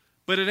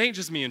 But it ain't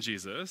just me and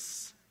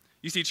Jesus.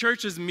 You see,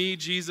 church is me,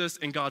 Jesus,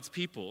 and God's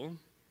people.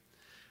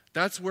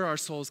 That's where our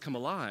souls come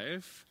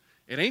alive.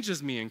 It ain't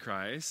just me and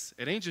Christ.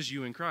 It ain't just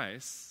you and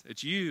Christ.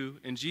 It's you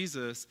and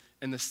Jesus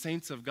and the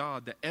saints of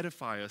God that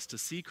edify us to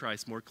see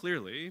Christ more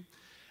clearly.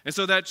 And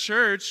so that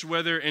church,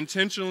 whether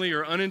intentionally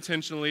or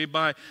unintentionally,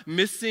 by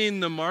missing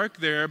the mark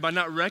there, by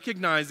not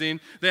recognizing,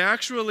 they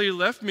actually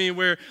left me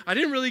where I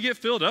didn't really get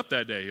filled up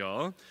that day,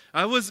 y'all.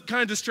 I was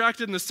kind of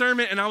distracted in the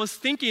sermon, and I was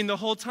thinking the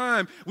whole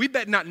time, we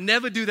bet not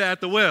never do that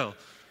at the well.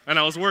 And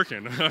I was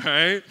working, all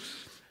right?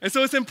 And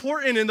so it's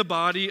important in the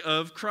body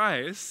of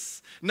Christ.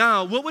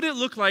 Now, what would it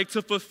look like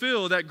to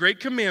fulfill that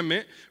great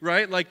commandment,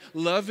 right? Like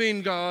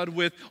loving God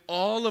with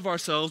all of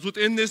ourselves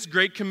within this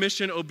great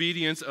commission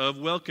obedience of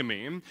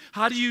welcoming.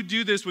 How do you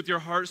do this with your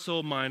heart,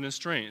 soul, mind, and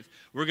strength?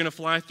 We're going to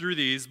fly through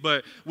these,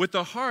 but with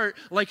the heart,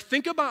 like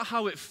think about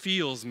how it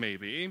feels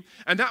maybe,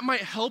 and that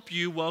might help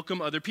you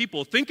welcome other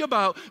people. Think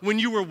about when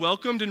you were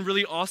welcomed in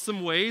really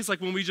awesome ways, like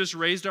when we just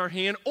raised our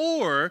hand,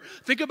 or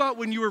think about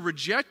when you were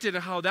rejected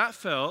and how that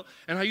felt,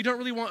 and how you don't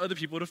really want other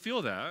people to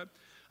feel that.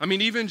 I mean,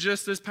 even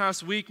just this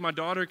past week, my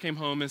daughter came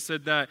home and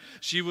said that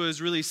she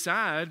was really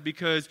sad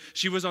because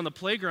she was on the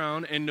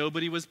playground and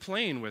nobody was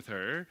playing with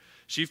her.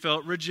 She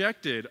felt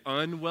rejected,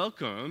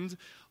 unwelcomed.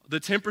 The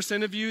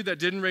 10% of you that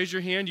didn't raise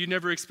your hand, you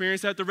never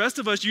experienced that. The rest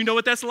of us, you know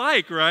what that's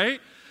like, right?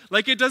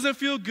 Like it doesn't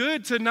feel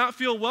good to not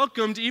feel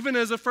welcomed even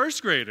as a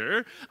first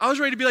grader. I was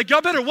ready to be like,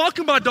 y'all better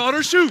welcome my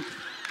daughter, shoot.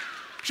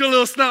 She's a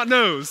little snot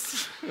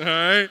nose, all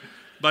right?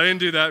 But I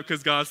didn't do that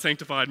because God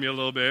sanctified me a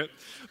little bit.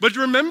 But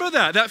remember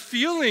that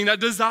feeling, that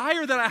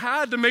desire that I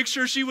had to make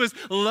sure she was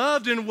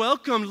loved and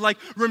welcomed. Like,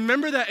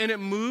 remember that, and it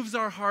moves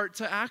our heart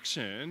to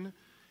action.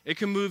 It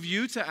can move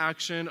you to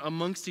action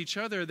amongst each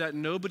other that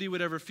nobody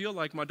would ever feel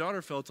like my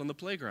daughter felt on the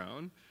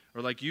playground,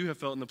 or like you have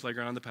felt in the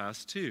playground in the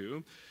past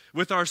too.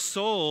 With our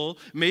soul,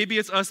 maybe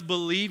it's us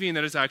believing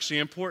that it's actually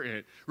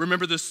important.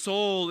 Remember, the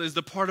soul is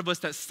the part of us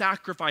that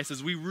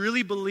sacrifices. We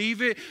really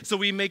believe it, so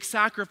we make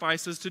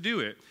sacrifices to do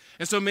it.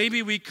 And so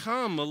maybe we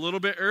come a little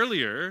bit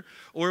earlier,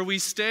 or we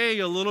stay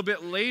a little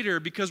bit later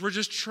because we're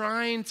just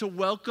trying to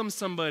welcome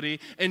somebody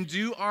and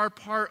do our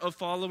part of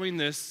following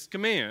this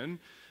command.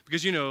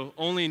 Because, you know,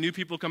 only new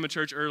people come to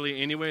church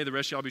early anyway. The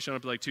rest of y'all be showing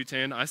up at like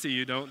 2:10. I see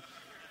you, don't.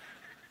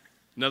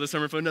 Another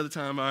sermon for another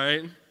time, all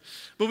right?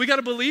 But we got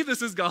to believe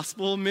this is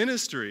gospel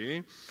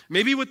ministry.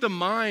 Maybe with the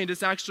mind,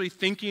 it's actually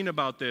thinking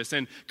about this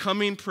and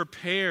coming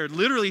prepared,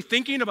 literally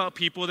thinking about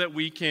people that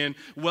we can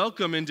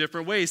welcome in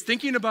different ways,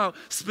 thinking about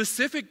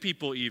specific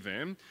people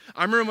even.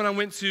 I remember when I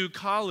went to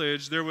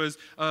college, there was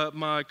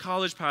my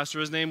college pastor,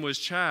 his name was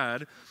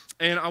Chad,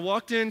 and I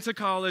walked into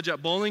college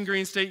at Bowling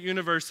Green State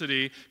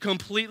University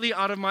completely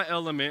out of my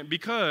element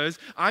because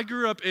I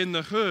grew up in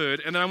the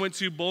hood, and then I went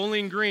to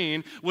Bowling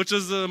Green, which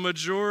is a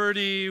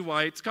majority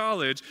white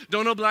college.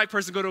 Don't no black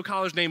person go to a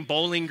college named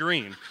Bowling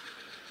Green.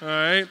 All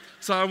right,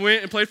 so I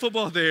went and played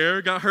football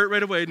there, got hurt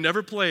right away,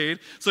 never played.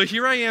 So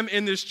here I am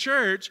in this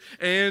church,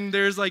 and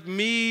there's like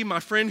me, my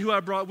friend who I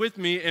brought with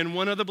me, and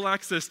one other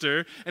black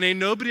sister, and ain't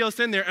nobody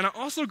else in there. And I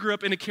also grew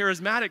up in a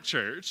charismatic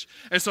church.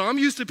 And so I'm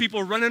used to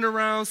people running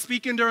around,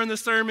 speaking during the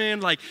sermon,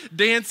 like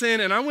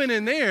dancing. And I went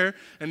in there,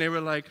 and they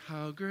were like,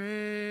 how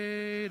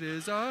great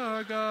is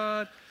our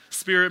God.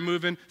 Spirit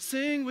moving,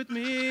 sing with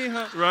me,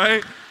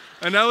 right?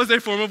 And that was their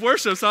form of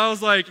worship. So I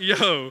was like,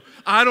 yo,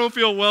 I don't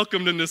feel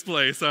welcomed in this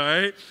place, all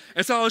right?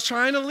 And so I was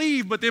trying to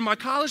leave, but then my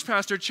college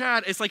pastor,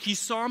 Chad, it's like he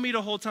saw me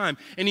the whole time.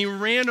 And he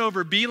ran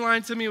over,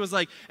 beeline to me, was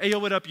like, hey, yo,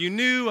 what up, you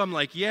new? I'm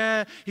like,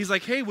 yeah. He's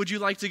like, hey, would you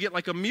like to get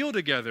like a meal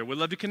together? Would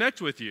love to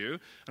connect with you.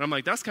 And I'm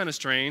like, that's kind of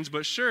strange,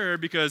 but sure,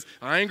 because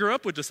I ain't grew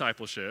up with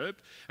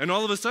discipleship. And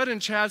all of a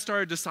sudden, Chad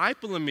started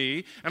discipling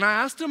me. And I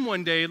asked him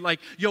one day, like,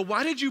 yo,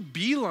 why did you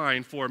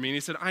beeline for me? And he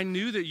said, I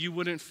knew that you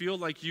wouldn't feel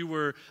like you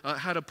were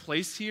had a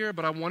place here,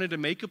 but I wanted to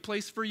make a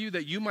place for you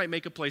that you might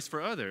make a place for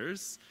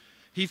others.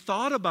 He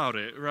thought about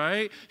it,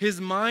 right?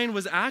 His mind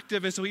was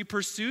active, and so he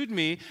pursued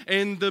me,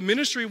 and the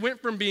ministry went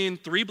from being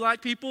 3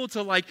 black people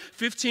to like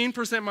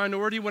 15%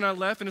 minority when I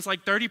left, and it's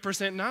like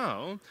 30%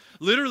 now.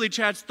 Literally,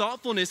 Chad's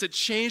thoughtfulness, it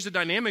changed the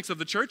dynamics of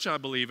the church, I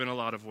believe, in a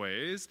lot of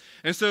ways.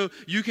 And so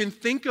you can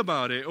think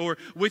about it, or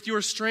with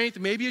your strength,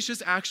 maybe it's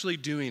just actually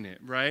doing it,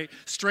 right?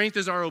 Strength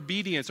is our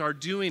obedience, our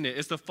doing it.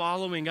 It's the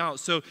following out.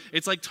 So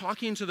it's like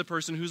talking to the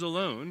person who's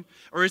alone,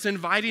 or it's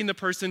inviting the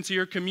person to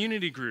your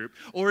community group,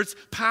 or it's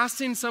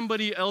passing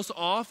somebody else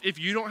off if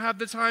you don't have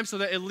the time so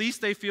that at least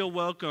they feel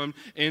welcome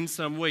in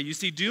some way. You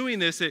see, doing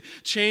this, it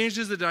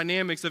changes the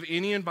dynamics of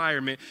any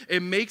environment.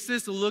 It makes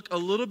this look a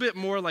little bit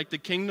more like the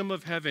kingdom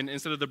of heaven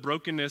instead of the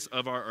brokenness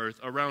of our earth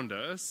around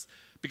us.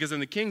 Because in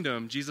the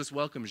kingdom, Jesus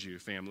welcomes you,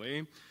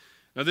 family.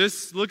 Now,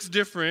 this looks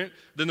different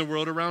than the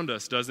world around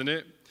us, doesn't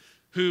it?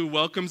 Who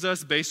welcomes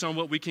us based on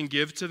what we can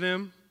give to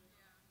them.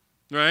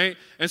 Right?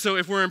 And so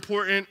if we're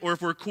important or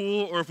if we're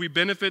cool or if we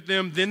benefit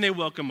them, then they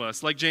welcome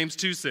us, like James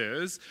 2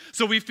 says.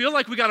 So we feel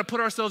like we got to put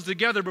ourselves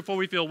together before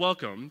we feel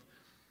welcomed.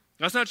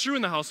 That's not true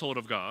in the household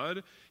of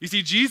God. You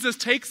see, Jesus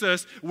takes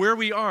us where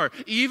we are.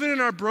 Even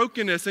in our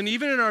brokenness and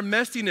even in our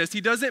messiness,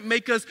 he doesn't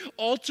make us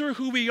alter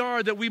who we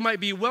are that we might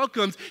be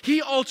welcomed. He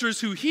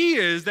alters who he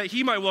is that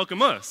he might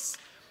welcome us.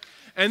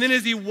 And then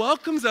as he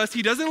welcomes us,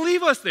 he doesn't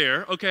leave us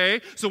there,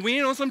 okay? So we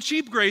ain't on some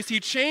cheap grace. He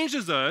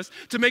changes us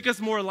to make us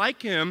more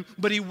like him,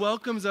 but he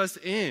welcomes us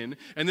in.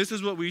 And this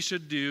is what we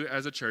should do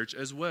as a church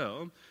as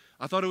well.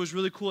 I thought it was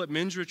really cool at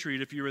Men's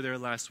Retreat, if you were there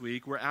last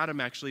week, where Adam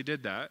actually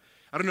did that.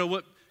 I don't know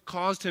what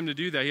caused him to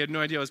do that. He had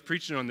no idea I was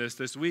preaching on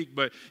this week,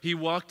 but he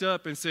walked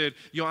up and said,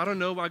 I don't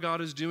know why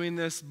God is doing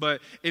this,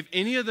 but if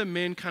any of the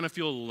men kind of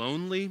feel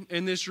lonely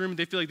in this room,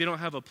 they feel like they don't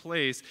have a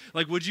place,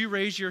 like, would you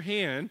raise your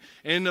hand?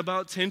 And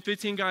about 10,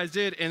 15 guys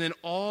did, and then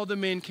all the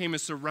men came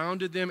and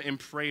surrounded them and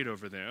prayed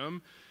over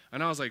them.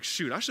 And I was like,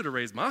 shoot, I should have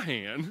raised my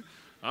hand.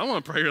 I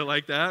want a prayer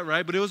like that,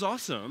 right? But it was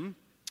awesome,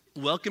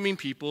 welcoming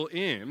people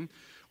in.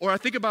 Or I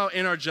think about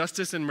in our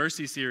Justice and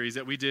Mercy series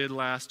that we did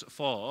last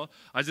fall,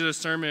 I did a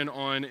sermon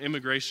on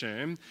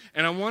immigration,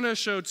 and I want to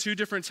show two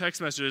different text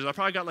messages. I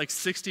probably got like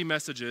 60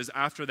 messages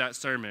after that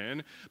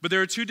sermon, but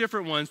there are two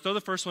different ones. Throw the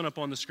first one up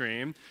on the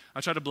screen. I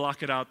tried to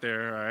block it out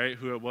there, all right,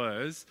 who it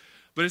was.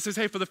 But it says,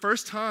 hey, for the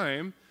first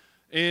time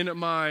in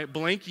my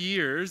blank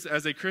years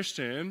as a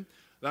Christian,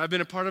 I've been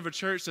a part of a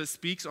church that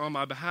speaks on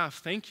my behalf.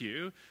 Thank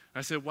you.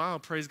 I said, wow,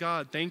 praise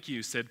God. Thank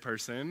you, said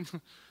person.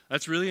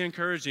 That's really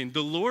encouraging.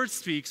 The Lord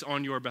speaks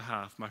on your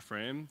behalf, my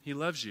friend. He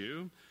loves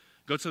you.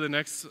 Go to the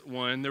next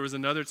one. There was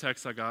another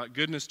text I got.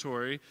 Goodness,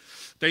 Tory.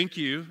 Thank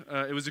you.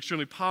 It was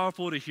extremely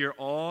powerful to hear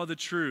all the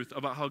truth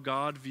about how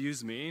God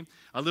views me.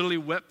 I literally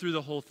wept through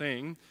the whole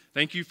thing.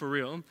 Thank you for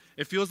real.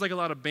 It feels like a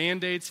lot of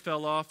Band-Aids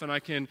fell off and I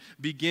can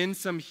begin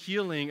some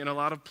healing in a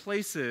lot of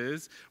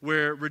places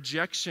where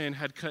rejection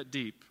had cut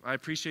deep. I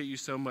appreciate you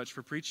so much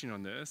for preaching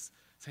on this.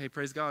 Say, hey,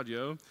 praise God,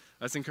 yo.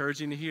 That's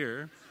encouraging to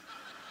hear.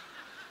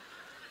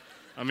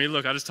 I mean,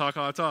 look, I just talk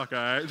how I talk, all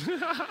right?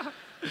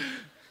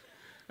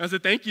 I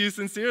said, thank you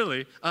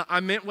sincerely. I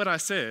meant what I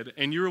said,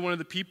 and you were one of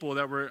the people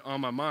that were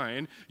on my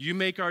mind. You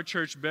make our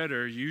church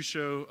better. You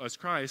show us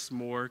Christ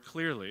more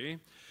clearly.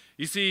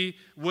 You see,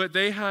 what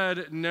they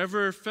had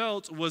never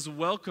felt was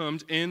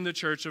welcomed in the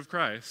church of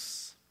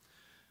Christ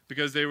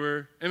because they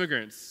were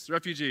immigrants,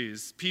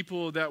 refugees,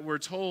 people that were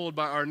told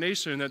by our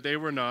nation that they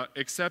were not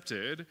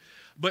accepted.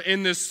 But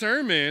in this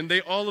sermon,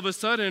 they all of a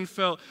sudden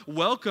felt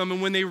welcome.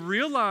 And when they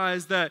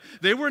realized that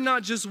they were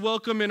not just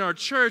welcome in our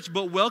church,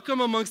 but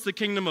welcome amongst the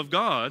kingdom of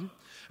God,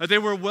 they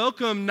were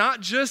welcome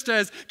not just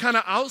as kind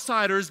of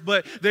outsiders,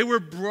 but they were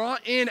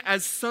brought in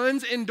as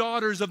sons and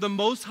daughters of the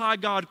Most High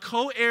God,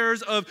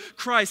 co-heirs of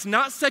Christ,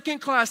 not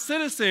second-class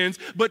citizens,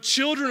 but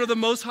children of the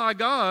Most High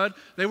God.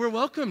 They were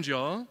welcomed,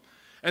 y'all.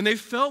 And they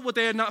felt what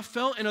they had not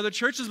felt in other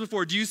churches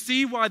before. Do you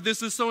see why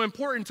this is so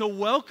important to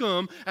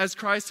welcome as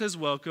Christ has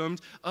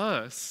welcomed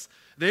us?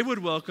 They would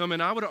welcome,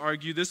 and I would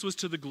argue this was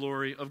to the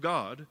glory of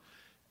God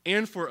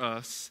and for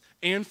us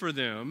and for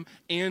them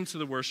and to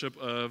the worship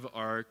of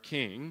our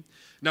King.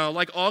 Now,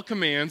 like all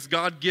commands,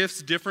 God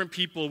gifts different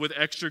people with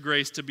extra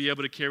grace to be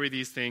able to carry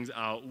these things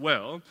out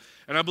well.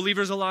 And I believe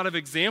there's a lot of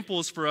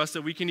examples for us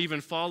that we can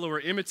even follow or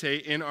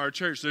imitate in our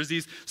church. There's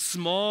these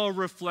small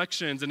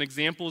reflections and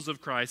examples of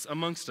Christ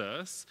amongst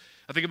us.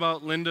 I think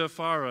about Linda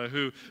Farah,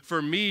 who,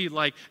 for me,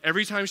 like,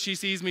 every time she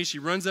sees me, she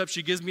runs up,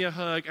 she gives me a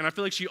hug, and I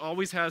feel like she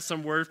always has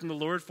some word from the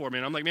Lord for me.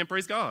 And I'm like, man,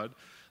 praise God.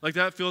 Like,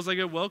 that feels like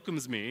it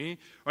welcomes me.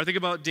 Or I think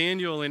about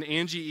Daniel and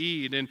Angie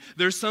Eade. And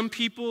there's some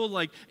people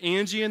like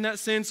Angie in that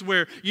sense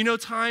where,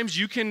 times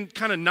you can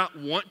kind of not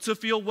want to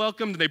feel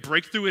welcomed, and they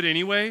break through it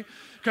anyway.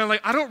 Kind of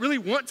like, I don't really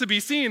want to be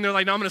seen. They're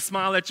like, no, I'm going to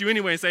smile at you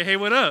anyway and say, hey,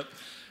 what up?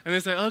 And they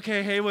say,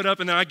 okay, hey, what up?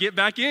 And then I get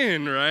back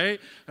in, right?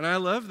 And I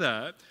love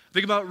that.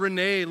 Think about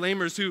Renee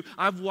Lamers, who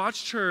I've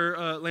watched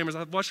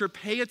her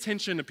pay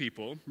attention to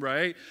people,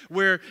 right?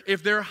 Where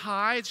if they're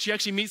high, she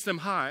actually meets them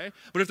high.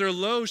 But if they're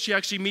low, she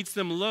actually meets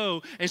them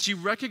low. And she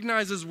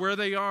recognizes where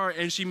they are,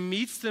 and she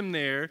meets them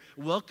there,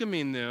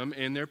 welcoming them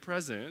in their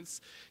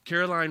presence.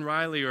 Caroline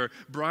Riley or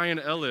Brian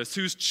Ellis,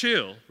 who's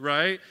chill,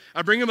 right?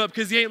 I bring him up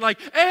because he ain't like,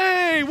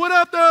 hey, what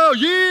up, though?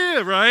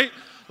 Yeah, right?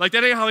 Like,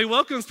 that ain't how he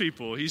welcomes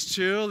people. He's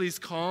chill, he's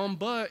calm,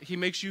 but he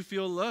makes you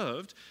feel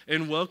loved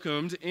and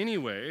welcomed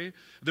anyway.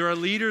 There are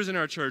leaders in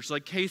our church,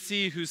 like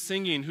KC, who's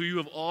singing, who you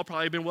have all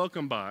probably been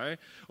welcomed by,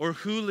 or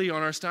Huli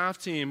on our staff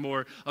team,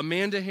 or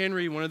Amanda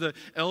Henry, one of the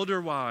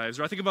elder wives,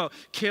 or I think about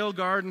Kale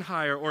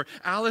Gardenhire, or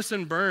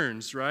Allison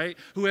Burns, right,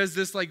 who has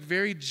this, like,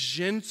 very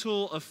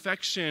gentle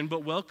affection,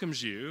 but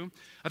welcomes you.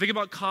 I think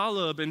about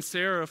Caleb and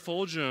Sarah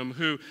Foljam,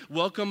 who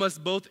welcome us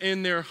both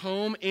in their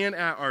home and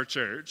at our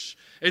church.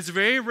 It's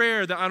very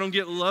rare that I don't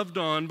get loved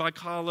on by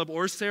Caleb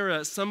or Sarah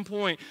at some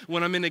point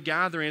when I'm in a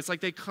gathering. It's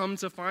like they come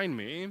to find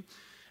me.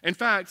 In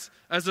fact,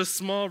 as a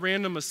small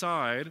random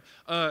aside,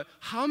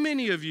 how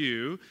many of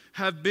you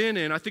have been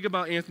in, I think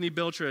about Anthony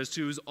Beltrez,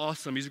 who is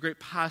awesome. He's a great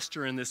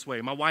pastor in this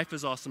way. My wife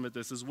is awesome at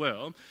this as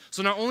well.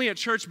 So not only at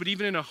church, but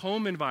even in a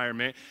home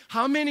environment,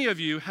 how many of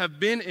you have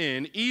been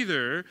in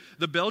either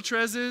the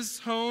Beltrez's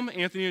home,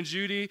 Anthony and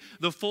Judy,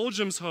 the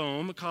Foljam's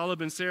home, Caleb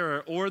and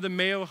Sarah, or the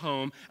Mayo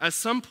home at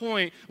some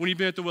point when you've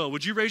been at the well?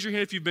 Would you raise your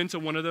hand if you've been to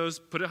one of those?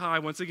 Put it high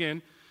once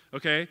again,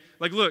 okay?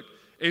 Like, look.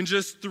 In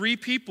just 3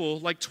 people,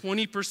 like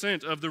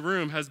 20% of the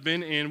room has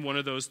been in one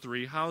of those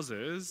 3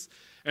 houses.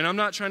 And I'm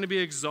not trying to be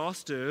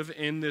exhaustive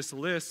in this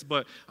list,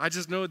 but I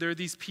just know there are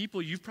these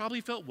people you've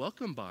probably felt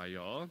welcomed by,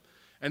 y'all,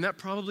 and that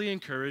probably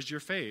encouraged your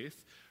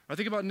faith. I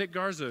think about Nick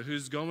Garza,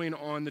 who's going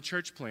on the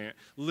church plant.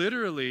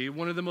 Literally,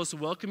 one of the most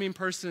welcoming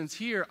persons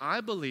here.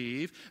 I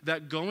believe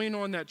that going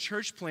on that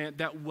church plant,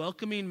 that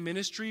welcoming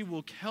ministry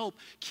will help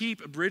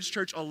keep Bridge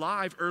Church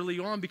alive early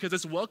on, because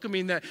it's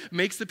welcoming that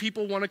makes the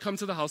people want to come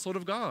to the household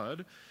of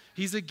God.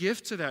 He's a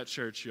gift to that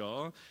church,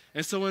 y'all.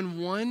 And so in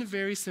one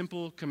very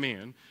simple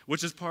command,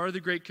 which is part of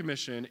the Great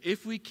Commission,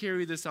 if we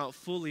carry this out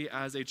fully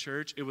as a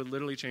church, it would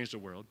literally change the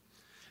world.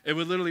 It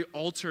would literally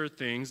alter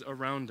things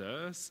around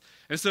us.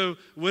 And so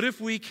what if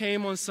we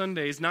came on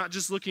Sundays not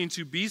just looking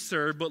to be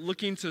served, but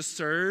looking to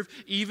serve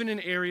even in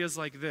areas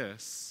like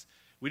this?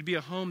 We'd be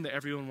a home that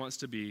everyone wants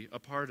to be a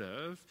part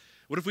of.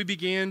 What if we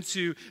began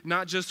to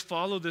not just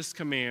follow this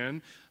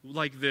command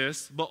like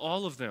this, but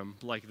all of them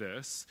like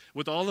this,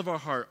 with all of our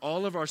heart,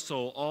 all of our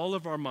soul, all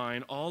of our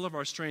mind, all of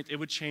our strength? It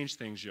would change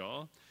things,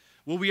 y'all.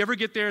 Will we ever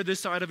get there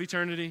this side of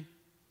eternity?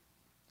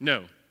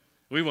 No,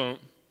 we won't.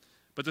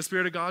 But the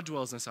Spirit of God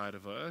dwells inside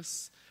of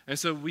us. And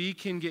so we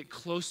can get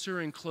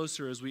closer and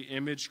closer as we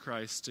image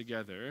Christ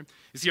together.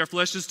 You see, our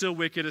flesh is still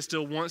wicked. It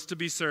still wants to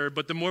be served.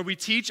 But the more we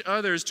teach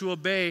others to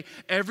obey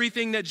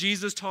everything that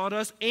Jesus taught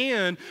us,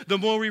 and the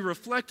more we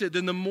reflect it,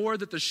 then the more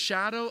that the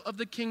shadow of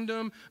the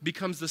kingdom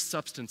becomes the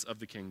substance of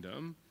the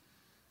kingdom.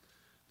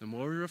 The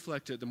more we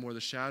reflect it, the more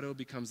the shadow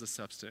becomes the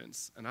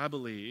substance. And I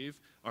believe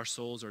our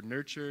souls are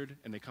nurtured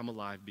and they come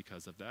alive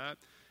because of that.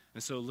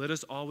 And so let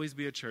us always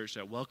be a church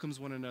that welcomes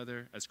one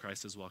another as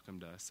Christ has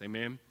welcomed us.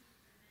 Amen?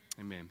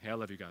 Amen. Hey, I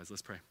love you guys.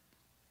 Let's pray.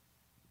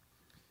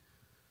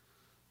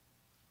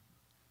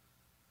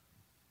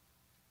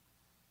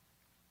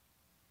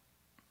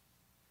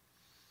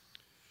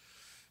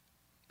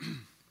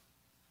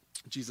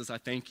 Jesus, I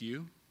thank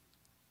you,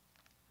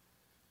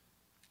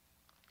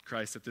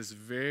 Christ, that this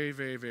very,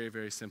 very, very,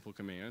 very simple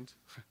command,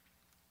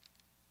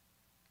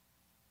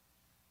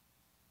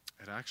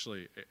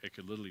 it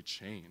could literally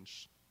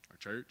change our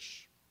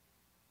church,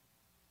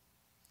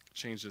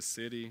 change the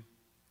city,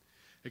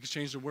 it could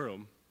change the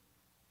world.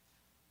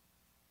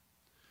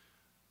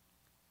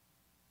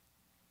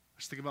 I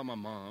just think about my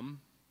mom,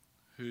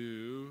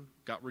 who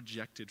got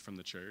rejected from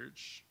the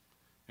church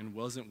and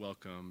wasn't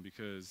welcome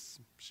because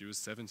she was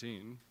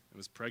 17 and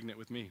was pregnant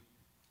with me.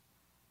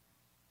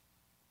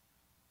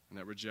 And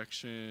that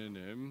rejection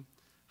and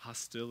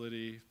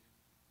hostility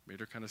made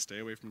her kind of stay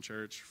away from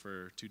church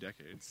for 2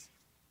 decades.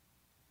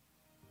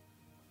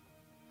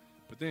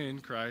 But then,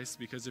 Christ,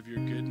 because of your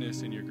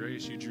goodness and your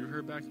grace, you drew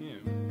her back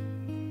in.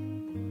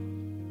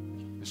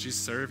 And she's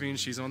serving,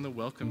 she's on the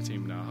welcome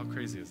team now. How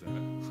crazy is that?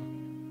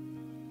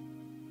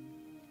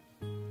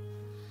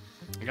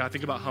 And God,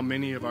 think about how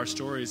many of our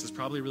stories is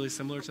probably really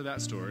similar to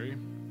that story.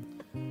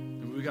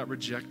 And we got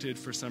rejected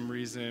for some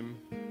reason,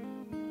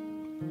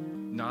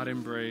 not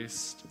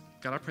embraced.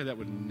 God, I pray that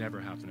would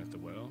never happen at the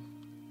well.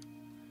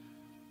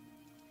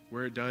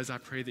 Where it does, I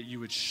pray that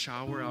you would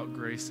shower out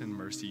grace and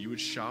mercy. You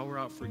would shower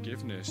out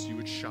forgiveness. You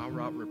would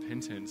shower out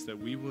repentance, that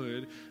we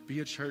would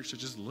be a church that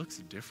just looks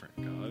different,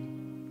 God.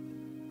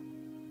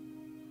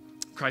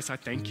 Christ, I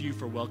thank you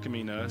for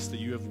welcoming us,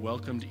 that you have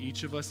welcomed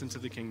each of us into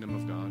the kingdom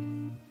of God.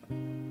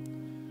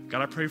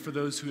 God, I pray for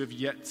those who have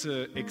yet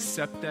to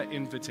accept that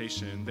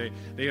invitation.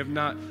 They have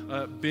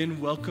not been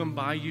welcomed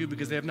by you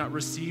because they have not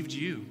received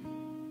you.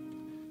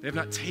 They have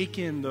not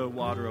taken the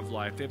water of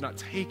life. They have not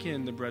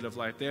taken the bread of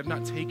life. They have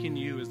not taken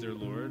you as their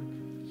Lord.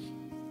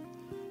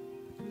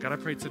 God, I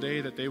pray today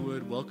that they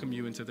would welcome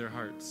you into their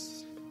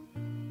hearts.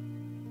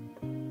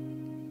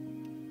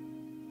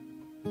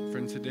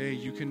 Friend, today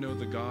you can know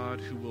the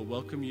God who will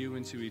welcome you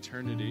into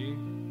eternity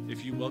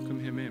if you welcome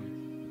him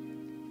in.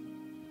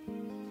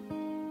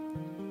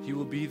 He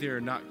will be there,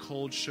 not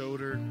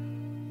cold-shouldered.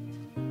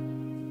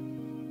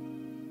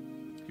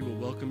 He will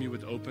welcome you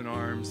with open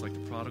arms like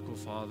the prodigal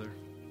father.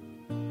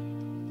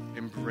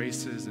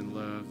 Embraces and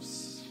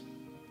loves.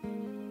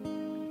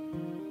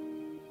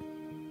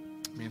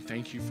 Man,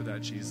 thank you for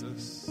that,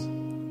 Jesus.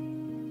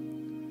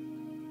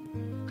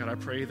 God, I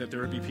pray that there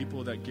would be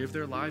people that give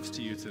their lives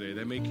to you today,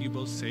 that make you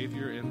both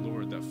Savior and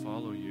Lord, that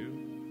follow you.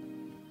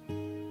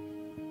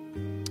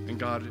 And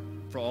God,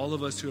 for all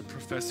of us who have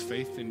professed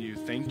faith in you,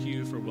 thank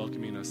you for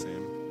welcoming us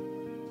in.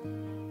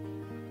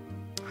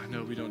 I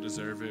know we don't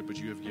deserve it, but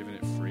you have given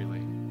it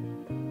freely.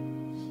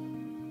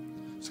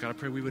 So God, I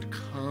pray we would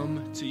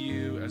come to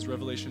you, as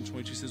Revelation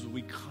 22 says, would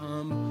we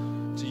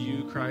come to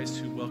you, Christ,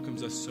 who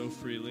welcomes us so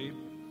freely?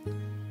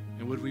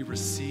 And would we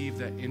receive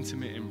that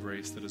intimate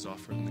embrace that is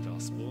offered in the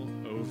gospel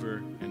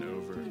over and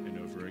over and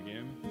over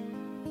again?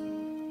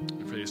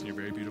 I pray this in your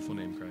very beautiful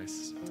name,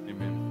 Christ.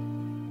 Amen.